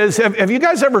many kids, have you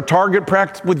guys ever target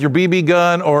practiced with your BB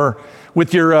gun or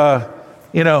with your,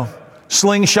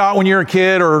 slingshot when you were a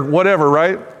kid or whatever,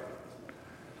 right?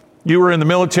 You were in the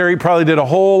military, probably did a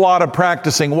whole lot of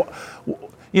practicing.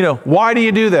 You know, why do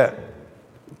you do that?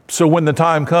 So when the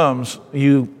time comes,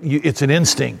 it's an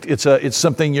instinct. It's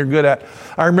something you're good at.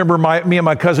 I remember me and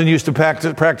my cousin used to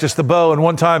practice the bow, and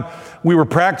one time we were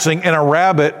practicing, and a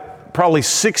rabbit, probably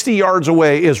 60 yards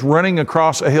away, is running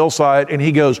across a hillside, and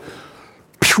he goes,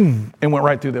 and went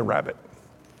right through the rabbit.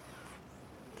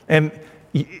 And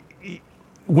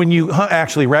when you hunt,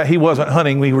 actually, he wasn't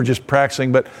hunting, we were just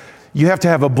practicing, but you have to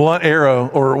have a blunt arrow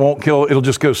or it won't kill, it'll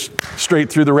just go straight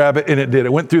through the rabbit, and it did.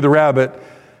 It went through the rabbit,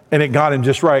 and it got him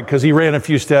just right, because he ran a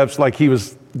few steps like he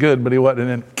was good, but he wasn't,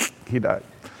 and then he died.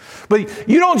 But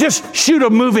you don't just shoot a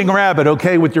moving rabbit,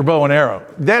 okay, with your bow and arrow.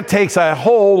 That takes a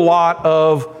whole lot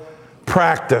of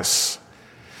practice.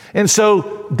 And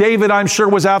so David, I'm sure,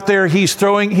 was out there. He's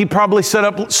throwing, he probably set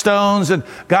up stones and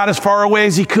got as far away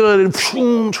as he could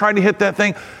and tried to hit that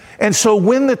thing. And so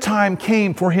when the time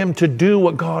came for him to do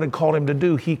what God had called him to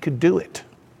do, he could do it.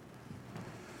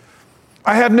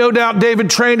 I have no doubt David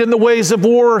trained in the ways of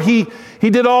war. He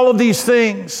did all of these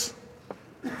things.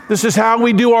 This is how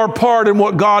we do our part in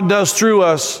what God does through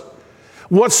us.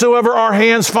 Whatsoever our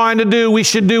hands find to do, we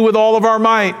should do with all of our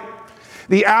might.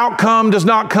 The outcome does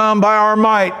not come by our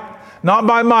might, not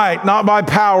by might, not by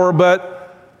power,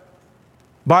 but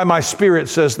by my Spirit,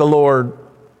 says the Lord,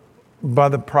 by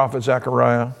the prophet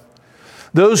Zechariah.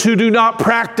 Those who do not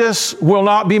practice will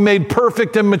not be made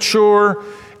perfect and mature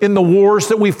in the wars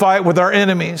that we fight with our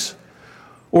enemies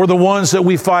or the ones that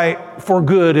we fight for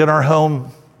good in our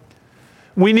home.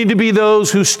 We need to be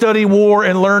those who study war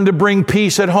and learn to bring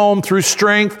peace at home through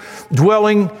strength,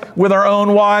 dwelling with our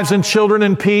own wives and children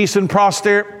in peace and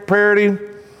prosperity.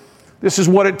 This is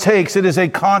what it takes. It is a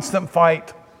constant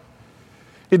fight.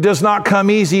 It does not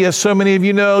come easy, as so many of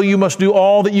you know. You must do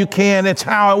all that you can. It's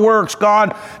how it works.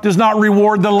 God does not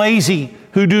reward the lazy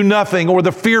who do nothing or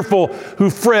the fearful who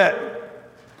fret.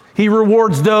 He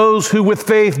rewards those who with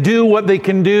faith do what they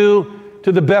can do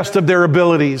to the best of their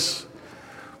abilities.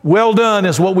 Well done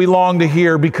is what we long to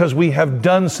hear because we have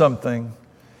done something.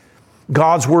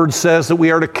 God's word says that we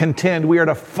are to contend, we are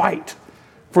to fight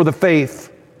for the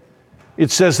faith. It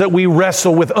says that we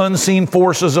wrestle with unseen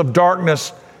forces of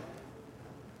darkness,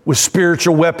 with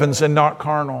spiritual weapons and not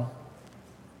carnal,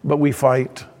 but we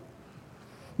fight.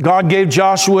 God gave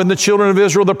Joshua and the children of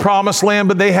Israel the promised land,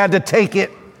 but they had to take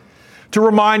it. To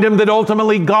remind them that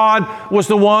ultimately God was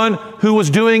the one who was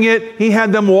doing it. He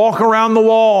had them walk around the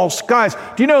walls. Guys,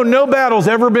 do you know no battle's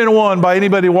ever been won by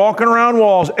anybody walking around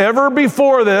walls ever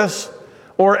before this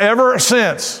or ever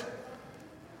since?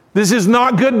 This is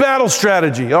not good battle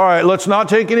strategy. All right, let's not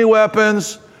take any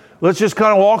weapons. Let's just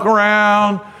kind of walk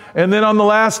around. And then on the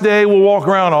last day, we'll walk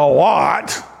around a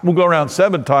lot. We'll go around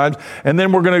 7 times. And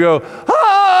then we're going to go,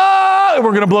 ah! And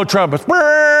we're going to blow trumpets.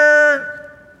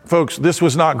 Folks, this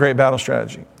was not great battle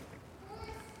strategy.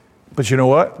 But you know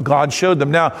what? God showed them.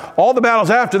 Now, all the battles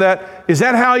after that, is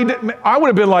that how he did? I would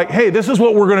have been like, hey, this is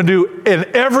what we're going to do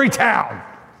in every town.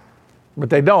 But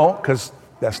they don't, because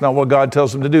that's not what God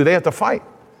tells them to do. They have to fight.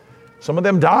 Some of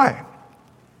them die.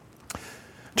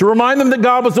 To remind them that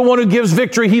God was the one who gives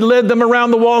victory, he led them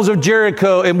around the walls of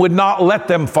Jericho and would not let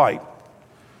them fight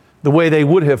the way they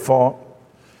would have fought.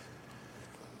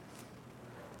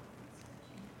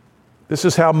 This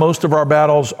is how most of our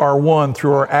battles are won,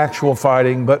 through our actual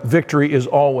fighting, but victory is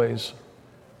always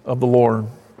of the Lord.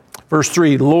 Verse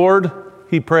 3, Lord,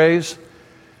 he prays,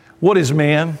 what is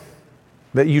man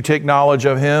that you take knowledge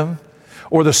of him,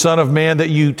 or the Son of Man that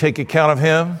you take account of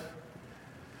him?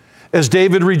 As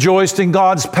David rejoiced in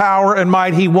God's power and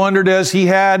might, he wondered as he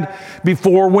had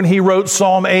before when he wrote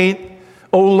Psalm 8,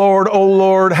 O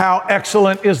Lord, how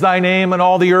excellent is thy name in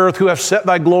all the earth, who have set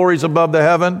thy glories above the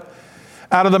heaven.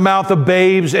 Out of the mouth of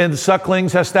babes and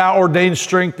sucklings hast thou ordained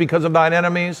strength because of thine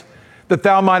enemies, that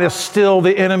thou mightest still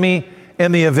the enemy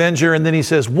and the avenger. And then he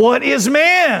says, what is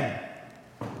man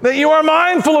that you are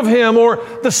mindful of him, or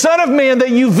the Son of Man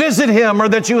that you visit him, or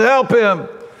that you help him?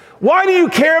 Why do you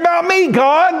care about me,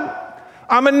 God?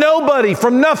 I'm a nobody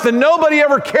from nothing. Nobody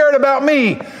ever cared about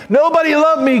me. Nobody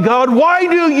loved me, God. Why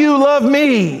do you love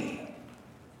me?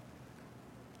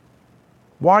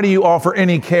 Why do you offer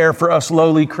any care for us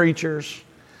lowly creatures,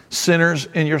 sinners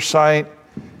in your sight?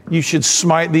 You should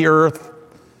smite the earth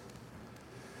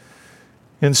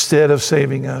instead of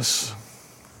saving us.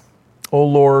 O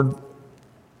Lord,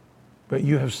 but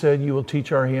you have said you will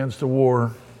teach our hands to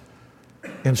war,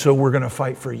 and so we're going to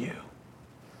fight for you.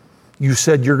 You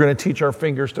said you're going to teach our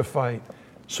fingers to fight,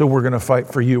 so we're going to fight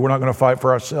for you. We're not going to fight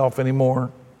for ourselves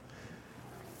anymore.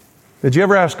 Did you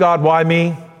ever ask God, why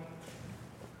me?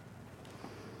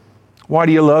 Why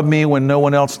do you love me when no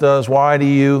one else does? Why do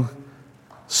you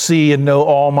see and know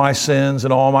all my sins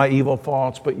and all my evil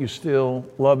thoughts, but you still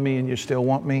love me and you still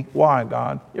want me? Why,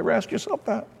 God? You ever ask yourself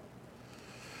that?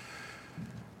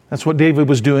 That's what David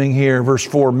was doing here. Verse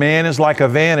 4, man is like a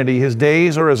vanity. His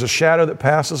days are as a shadow that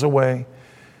passes away.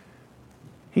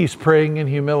 He's praying in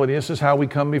humility. This is how we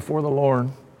come before the Lord.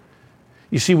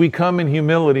 You see, we come in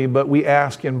humility, but we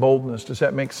ask in boldness. Does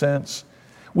that make sense?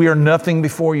 We are nothing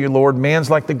before you, Lord. Man's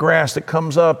like the grass that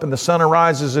comes up and the sun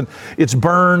arises and it's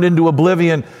burned into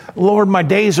oblivion. Lord, my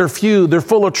days are few. They're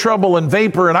full of trouble and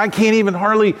vapor, and I can't even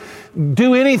hardly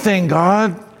do anything,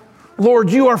 God. Lord,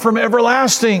 you are from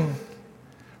everlasting.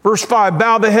 Verse 5,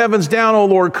 bow the heavens down, O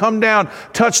Lord, come down,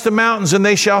 touch the mountains, and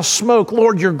they shall smoke.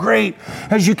 Lord, you're great.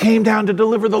 As you came down to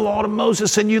deliver the law to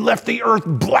Moses, and you left the earth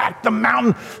black, the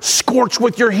mountain scorched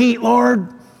with your heat,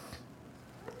 Lord.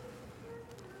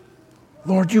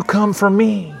 Lord, you come for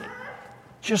me,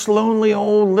 just lonely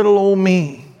little old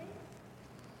me.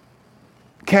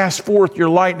 Cast forth your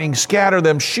lightning, scatter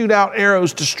them, shoot out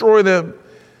arrows, destroy them.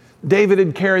 David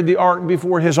had carried the ark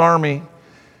before his army.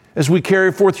 As we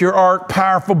carry forth your ark,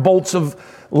 powerful bolts of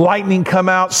lightning come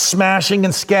out, smashing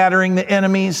and scattering the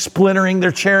enemies, splintering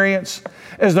their chariots.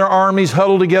 As their armies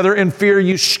huddle together in fear,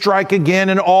 you strike again,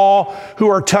 and all who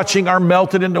are touching are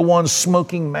melted into one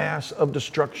smoking mass of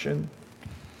destruction.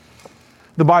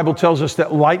 The Bible tells us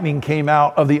that lightning came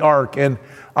out of the ark, and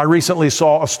I recently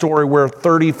saw a story where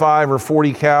 35 or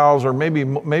 40 cows, or maybe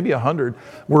 100,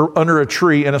 were under a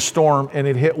tree in a storm, and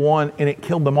it hit one, and it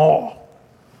killed them all.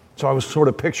 So I was sort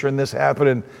of picturing this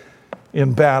happening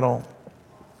in battle.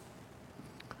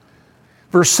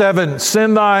 Verse 7,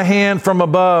 send thy hand from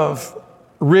above,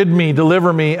 rid me,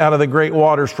 deliver me out of the great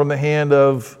waters, from the hand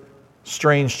of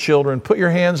strange children. Put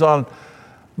your hands on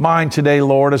mine today,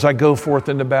 Lord, as I go forth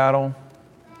into battle.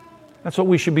 That's what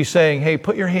we should be saying. Hey,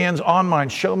 put your hands on mine.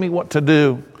 Show me what to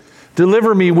do.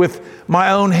 Deliver me with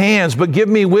my own hands, but give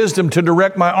me wisdom to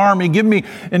direct my army. Give me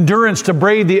endurance to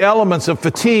brave the elements of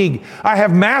fatigue. I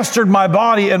have mastered my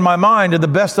body and my mind to the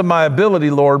best of my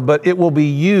ability, Lord, but it will be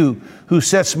you who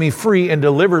sets me free and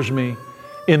delivers me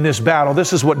in this battle.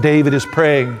 This is what David is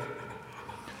praying.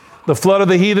 The flood of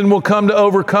the heathen will come to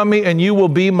overcome me, and you will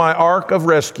be my ark of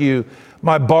rescue,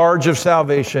 my barge of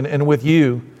salvation, and with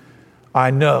you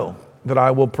I know that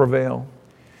I will prevail.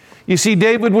 You see,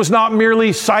 David was not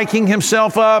merely psyching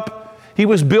himself up. He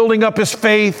was building up his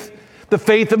faith, the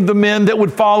faith of the men that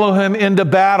would follow him into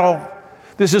battle.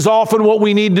 This is often what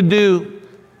we need to do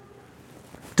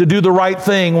the right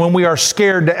thing when we are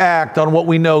scared to act on what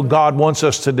we know God wants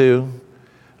us to do.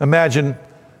 Imagine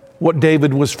what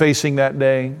David was facing that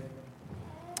day.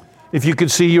 If you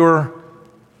could see,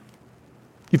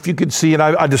 and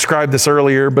I described this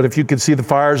earlier, but if you could see the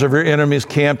fires of your enemies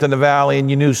camped in the valley, and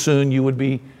you knew soon you would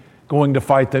be going to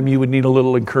fight them, you would need a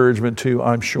little encouragement too,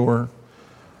 I'm sure.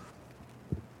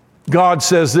 God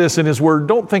says this in His Word,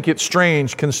 don't think it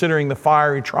strange considering the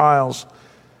fiery trials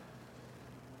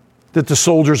that the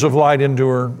soldiers of light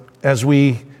endure as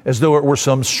we as though it were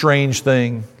some strange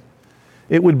thing.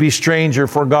 It would be stranger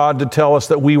for God to tell us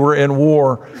that we were in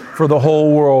war for the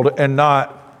whole world and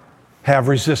not have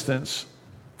resistance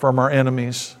from our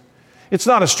enemies. It's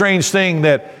not a strange thing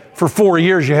that for 4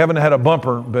 years you haven't had a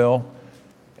bumper, Bill,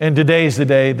 and today's the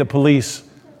day the police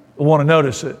want to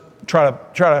notice it, try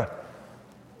to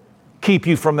keep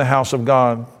you from the house of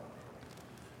God.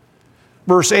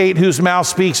 Verse 8, whose mouth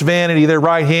speaks vanity, their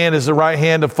right hand is the right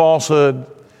hand of falsehood.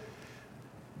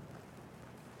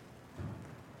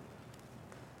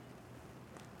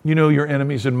 You know your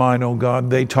enemies and mine, oh God.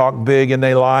 They talk big and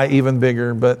they lie even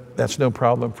bigger, but that's no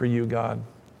problem for you, God.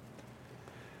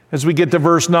 As we get to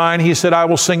verse 9, he said, I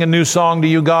will sing a new song to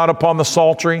you, God, upon the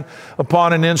psaltery,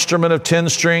 upon an instrument of 10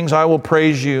 strings, I will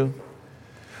praise you.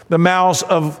 The mouths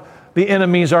of the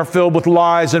enemies are filled with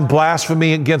lies and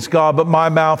blasphemy against God, but my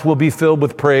mouth will be filled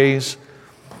with praise.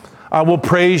 I will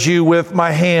praise you with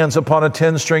my hands upon a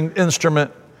 10-string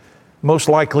instrument. Most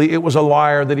likely it was a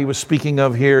lyre that he was speaking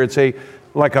of here. It's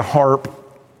like a harp.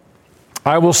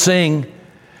 I will sing.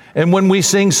 And when we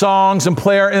sing songs and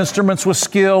play our instruments with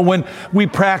skill, when we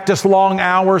practice long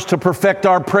hours to perfect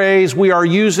our praise, we are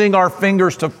using our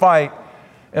fingers to fight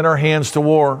and our hands to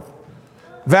war.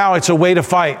 Val, it's a way to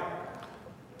fight.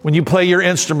 When you play your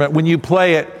instrument, when you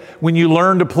play it, when you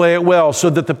learn to play it well so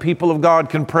that the people of God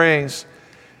can praise.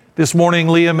 This morning,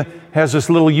 Liam has this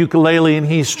little ukulele and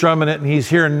he's strumming it and he's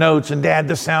hearing notes and Dad,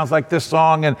 this sounds like this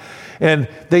song. And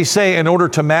they say in order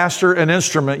to master an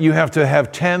instrument, you have to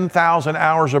have 10,000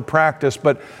 hours of practice,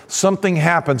 but something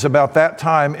happens about that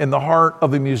time in the heart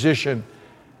of the musician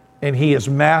and he has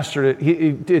mastered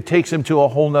it. It takes him to a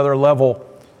whole nother level.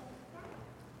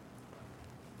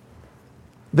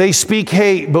 They speak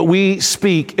hate, but we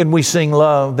speak and we sing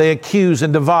love. They accuse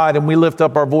and divide and we lift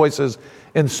up our voices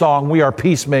in song. We are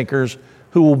peacemakers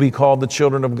who will be called the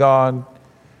children of God.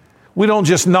 We don't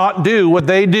just not do what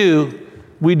they do.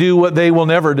 We do what they will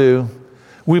never do.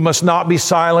 We must not be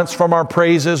silenced from our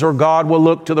praises, or God will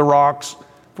look to the rocks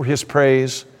for his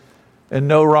praise. And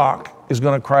no rock is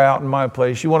going to cry out in my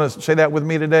place. You want to say that with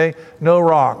me today? No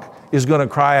rock is going to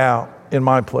cry out in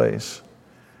my place.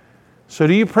 So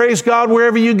do you praise God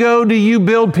wherever you go? Do you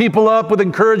build people up with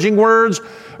encouraging words,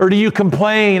 or do you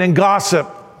complain and gossip?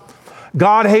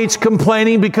 God hates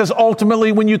complaining because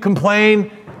ultimately when you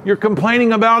complain, you're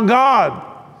complaining about God.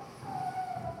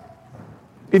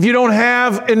 If you don't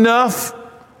have enough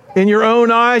in your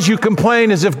own eyes, you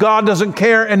complain as if God doesn't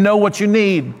care and know what you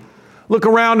need. Look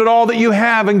around at all that you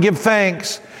have and give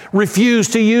thanks. Refuse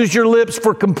to use your lips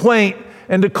for complaint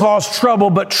and to cause trouble,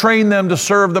 but train them to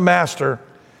serve the Master.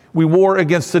 We war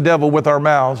against the devil with our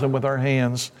mouths and with our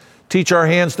hands. Teach our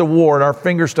hands to war and our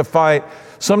fingers to fight.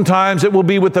 Sometimes it will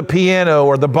be with the piano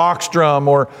or the box drum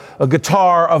or a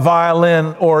guitar, a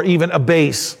violin, or even a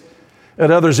bass.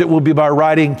 At others, it will be by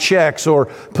writing checks or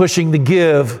pushing the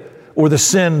give or the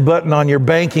send button on your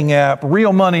banking app.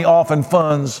 Real money often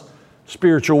funds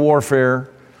spiritual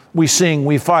warfare. We sing,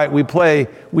 we fight, we play,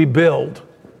 we build.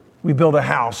 We build a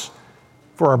house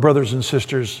for our brothers and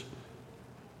sisters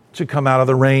to come out of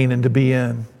the rain and to be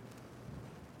in.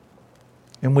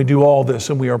 And we do all this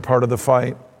and we are part of the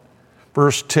fight.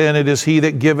 Verse 10, it is he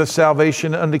that giveth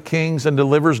salvation unto kings and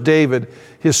delivers David,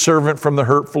 his servant, from the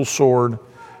hurtful sword.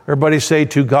 Everybody say,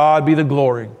 to God be the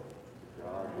glory.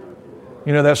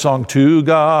 You know that song, to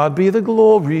God be the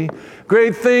glory,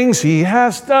 great things he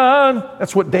has done.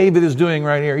 That's what David is doing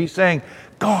right here. He's saying,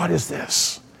 God is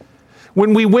this.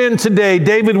 When we win today,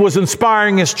 David was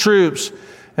inspiring his troops.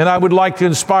 And I would like to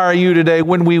inspire you today.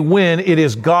 When we win, it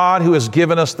is God who has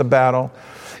given us the battle.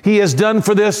 He has done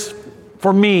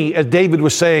for me, as David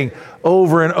was saying,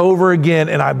 over and over again,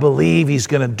 and I believe he's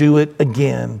going to do it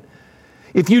again.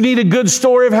 If you need a good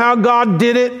story of how God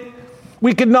did it,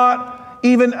 we could not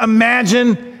even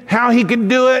imagine how he could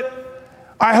do it.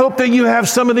 I hope that you have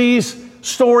some of these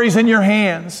stories in your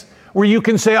hands where you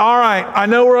can say, all right, I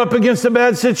know we're up against a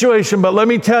bad situation, but let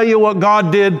me tell you what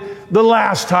God did the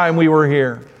last time we were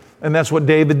here. And that's what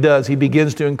David does. He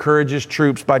begins to encourage his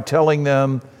troops by telling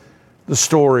them the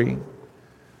story.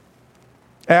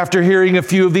 After hearing a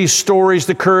few of these stories,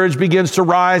 the courage begins to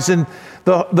rise in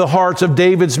the hearts of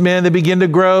David's men. They begin to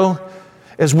grow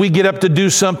as we get up to do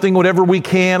something, whatever we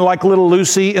can, like little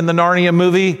Lucy in the Narnia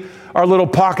movie, our little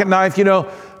pocket knife. You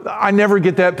know, I never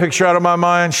get that picture out of my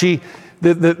mind.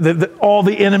 All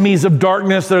the enemies of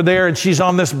darkness are there, and she's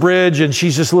on this bridge, and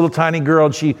she's this little tiny girl,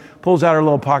 and she pulls out her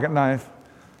little pocket knife.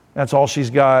 That's all she's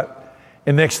got.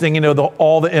 And next thing you know,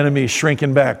 all the enemies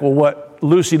shrinking back. Well, what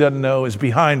Lucy doesn't know is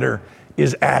behind her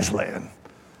is Aslan,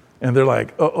 And they're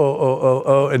like,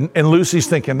 oh. And Lucy's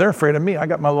thinking, they're afraid of me. I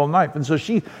got my little knife. And so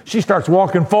she starts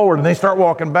walking forward and they start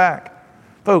walking back.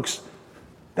 Folks,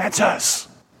 that's us.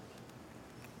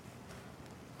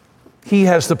 He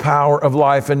has the power of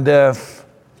life and death.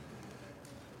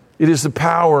 It is the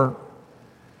power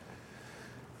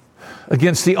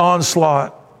against the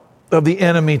onslaught of the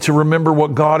enemy to remember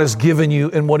what God has given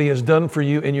you and what he has done for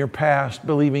you in your past,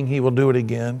 believing he will do it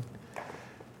again.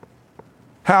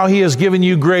 How he has given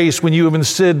you grace when you have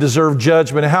instead deserved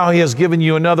judgment. How he has given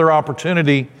you another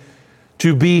opportunity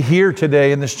to be here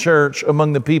today in this church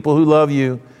among the people who love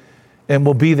you and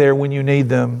will be there when you need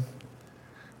them.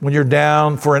 When you're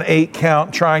down for an 8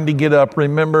 count trying to get up,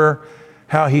 remember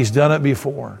how he's done it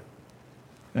before,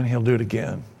 and he'll do it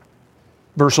again.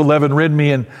 Verse 11, rid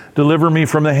me and deliver me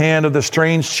from the hand of the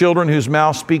strange children whose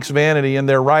mouth speaks vanity, and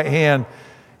their right hand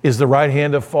is the right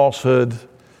hand of falsehood.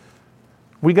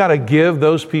 We got to give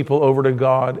those people over to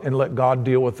God and let God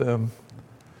deal with them.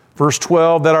 Verse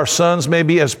 12, that our sons may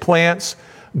be as plants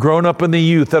grown up in the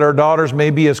youth, that our daughters may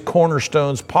be as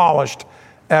cornerstones polished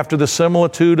after the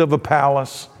similitude of a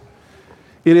palace.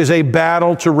 It is a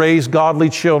battle to raise godly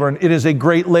children. It is a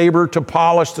great labor to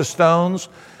polish the stones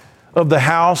of the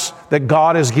house that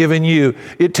God has given you.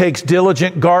 It takes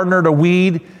diligent gardener to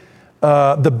weed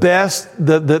the best,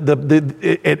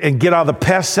 and get all the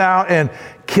pests out and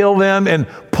kill them and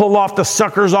pull off the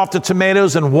suckers off the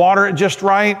tomatoes and water it just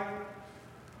right.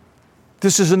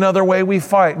 This is another way we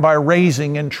fight, by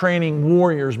raising and training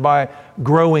warriors, by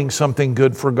growing something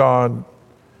good for God.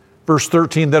 Verse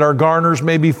 13, that our garners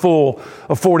may be full,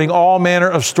 affording all manner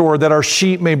of store, that our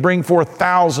sheep may bring forth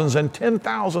thousands and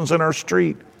 10,000s in our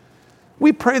street.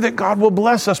 We pray that God will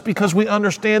bless us because we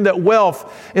understand that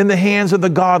wealth in the hands of the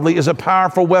godly is a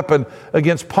powerful weapon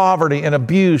against poverty and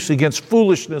abuse, against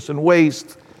foolishness and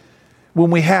waste. When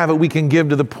we have it, we can give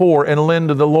to the poor and lend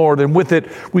to the Lord. And with it,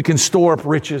 we can store up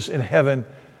riches in heaven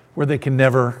where they can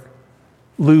never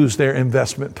lose their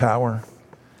investment power.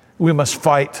 We must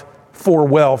fight for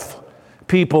wealth.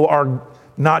 People are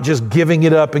not just giving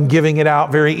it up and giving it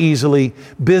out very easily.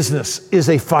 Business is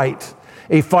a fight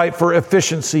for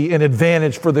efficiency and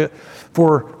advantage for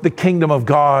the kingdom of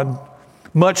God.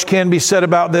 Much can be said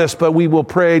about this, but we will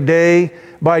pray day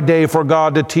by day for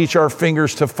God to teach our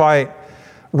fingers to fight.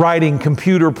 Writing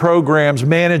computer programs,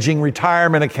 managing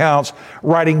retirement accounts,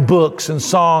 writing books and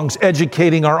songs,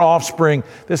 educating our offspring.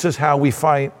 This is how we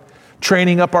fight.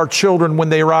 Training up our children when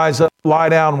they rise up, lie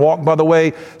down, walk by the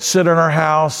way, sit in our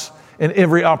house, and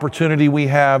every opportunity we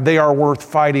have. They are worth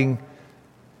fighting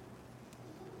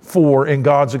for in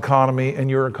God's economy and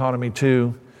your economy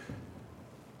too.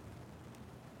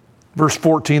 Verse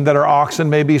 14, that our oxen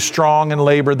may be strong in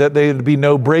labor, that there be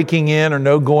no breaking in or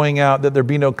no going out, that there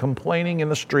be no complaining in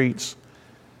the streets.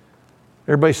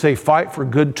 Everybody say, fight for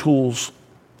good tools.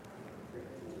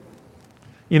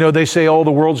 You know, they say, oh,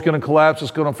 the world's going to collapse,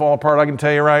 it's going to fall apart. I can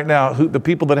tell you right now, the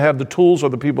people that have the tools are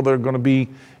the people that are going to be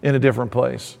in a different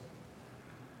place.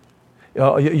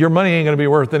 Your money ain't going to be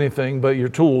worth anything, but your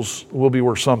tools will be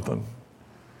worth something.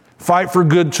 Fight for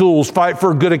good tools. Fight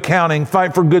for good accounting.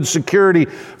 Fight for good security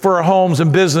for our homes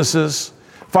and businesses.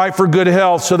 Fight for good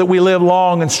health so that we live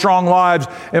long and strong lives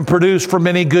and produce for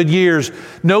many good years.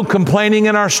 No complaining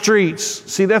in our streets.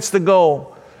 See, that's the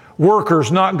goal.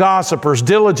 Workers, not gossipers.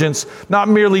 Diligence, not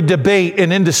merely debate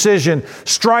and indecision.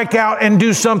 Strike out and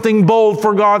do something bold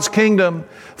for God's kingdom.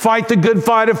 Fight the good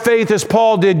fight of faith as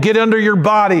Paul did. Get under your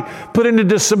body. Put it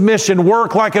into submission.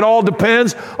 Work like it all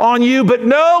depends on you, but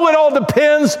no, it all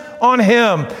depends on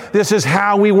Him. This is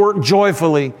how we work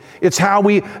joyfully. It's how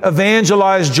we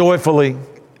evangelize joyfully.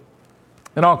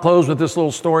 And I'll close with this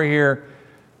little story here.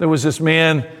 There was this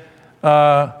man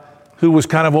who was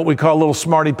kind of what we call a little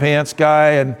smarty pants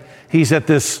guy, and he's at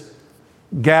this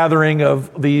gathering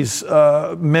of these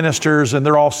ministers, and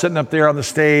they're all sitting up there on the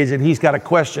stage, and he's got a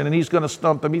question, and he's going to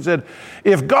stump them. He said,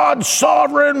 if God's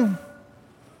sovereign,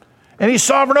 and He's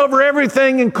sovereign over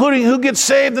everything, including who gets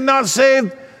saved and not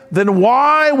saved, then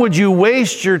why would you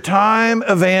waste your time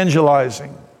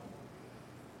evangelizing?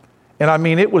 And I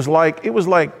mean, it was like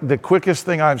the quickest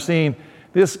thing I've seen.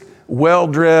 This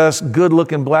well-dressed,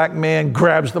 good-looking black man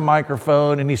grabs the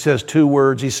microphone and he says 2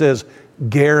 words. He says,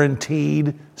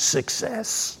 guaranteed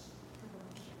success.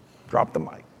 Drop the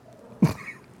mic.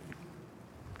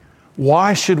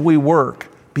 Why should we work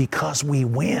Because we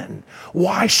win.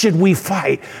 Why should we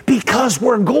fight? Because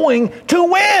we're going to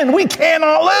win. We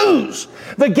cannot lose.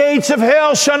 The gates of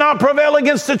hell shall not prevail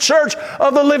against the church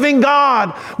of the living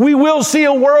God. We will see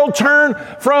a world turn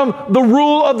from the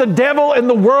rule of the devil and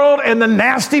the world and the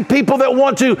nasty people that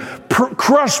want to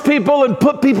crush people and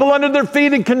put people under their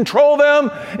feet and control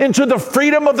them into the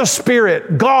freedom of the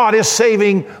Spirit. God is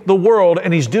saving the world,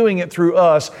 and He's doing it through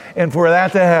us. And for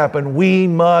that to happen, we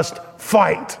must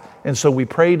fight. And so we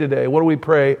pray today. What do we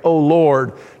pray? Oh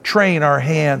Lord, train our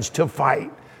hands to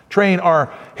fight. Train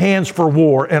our hands for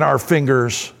war and our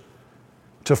fingers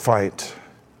to fight.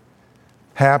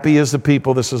 Happy is the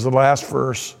people, this is the last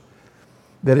verse,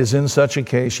 that is in such a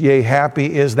case. Yea,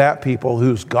 happy is that people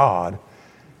whose God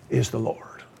is the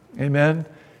Lord. Amen?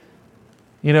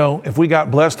 You know, if we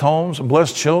got blessed homes and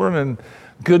blessed children and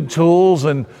good tools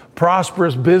and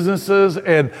prosperous businesses,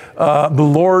 and the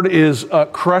Lord is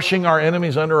crushing our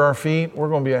enemies under our feet, we're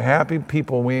going to be a happy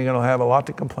people. We ain't going to have a lot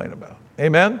to complain about.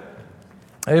 Amen?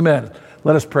 Amen.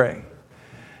 Let us pray.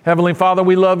 Heavenly Father,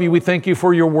 we love you. We thank you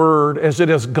for your word as it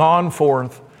has gone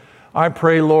forth. I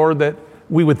pray, Lord, that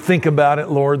we would think about it,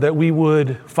 Lord, that we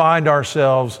would find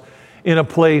ourselves in a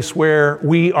place where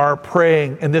we are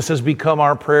praying, and this has become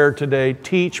our prayer today.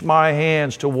 Teach my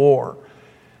hands to war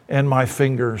and my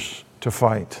fingers to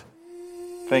fight.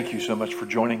 Thank you so much for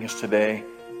joining us today.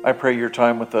 I pray your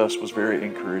time with us was very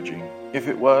encouraging. If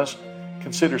it was,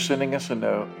 consider sending us a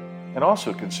note and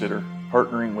also consider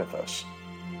partnering with us.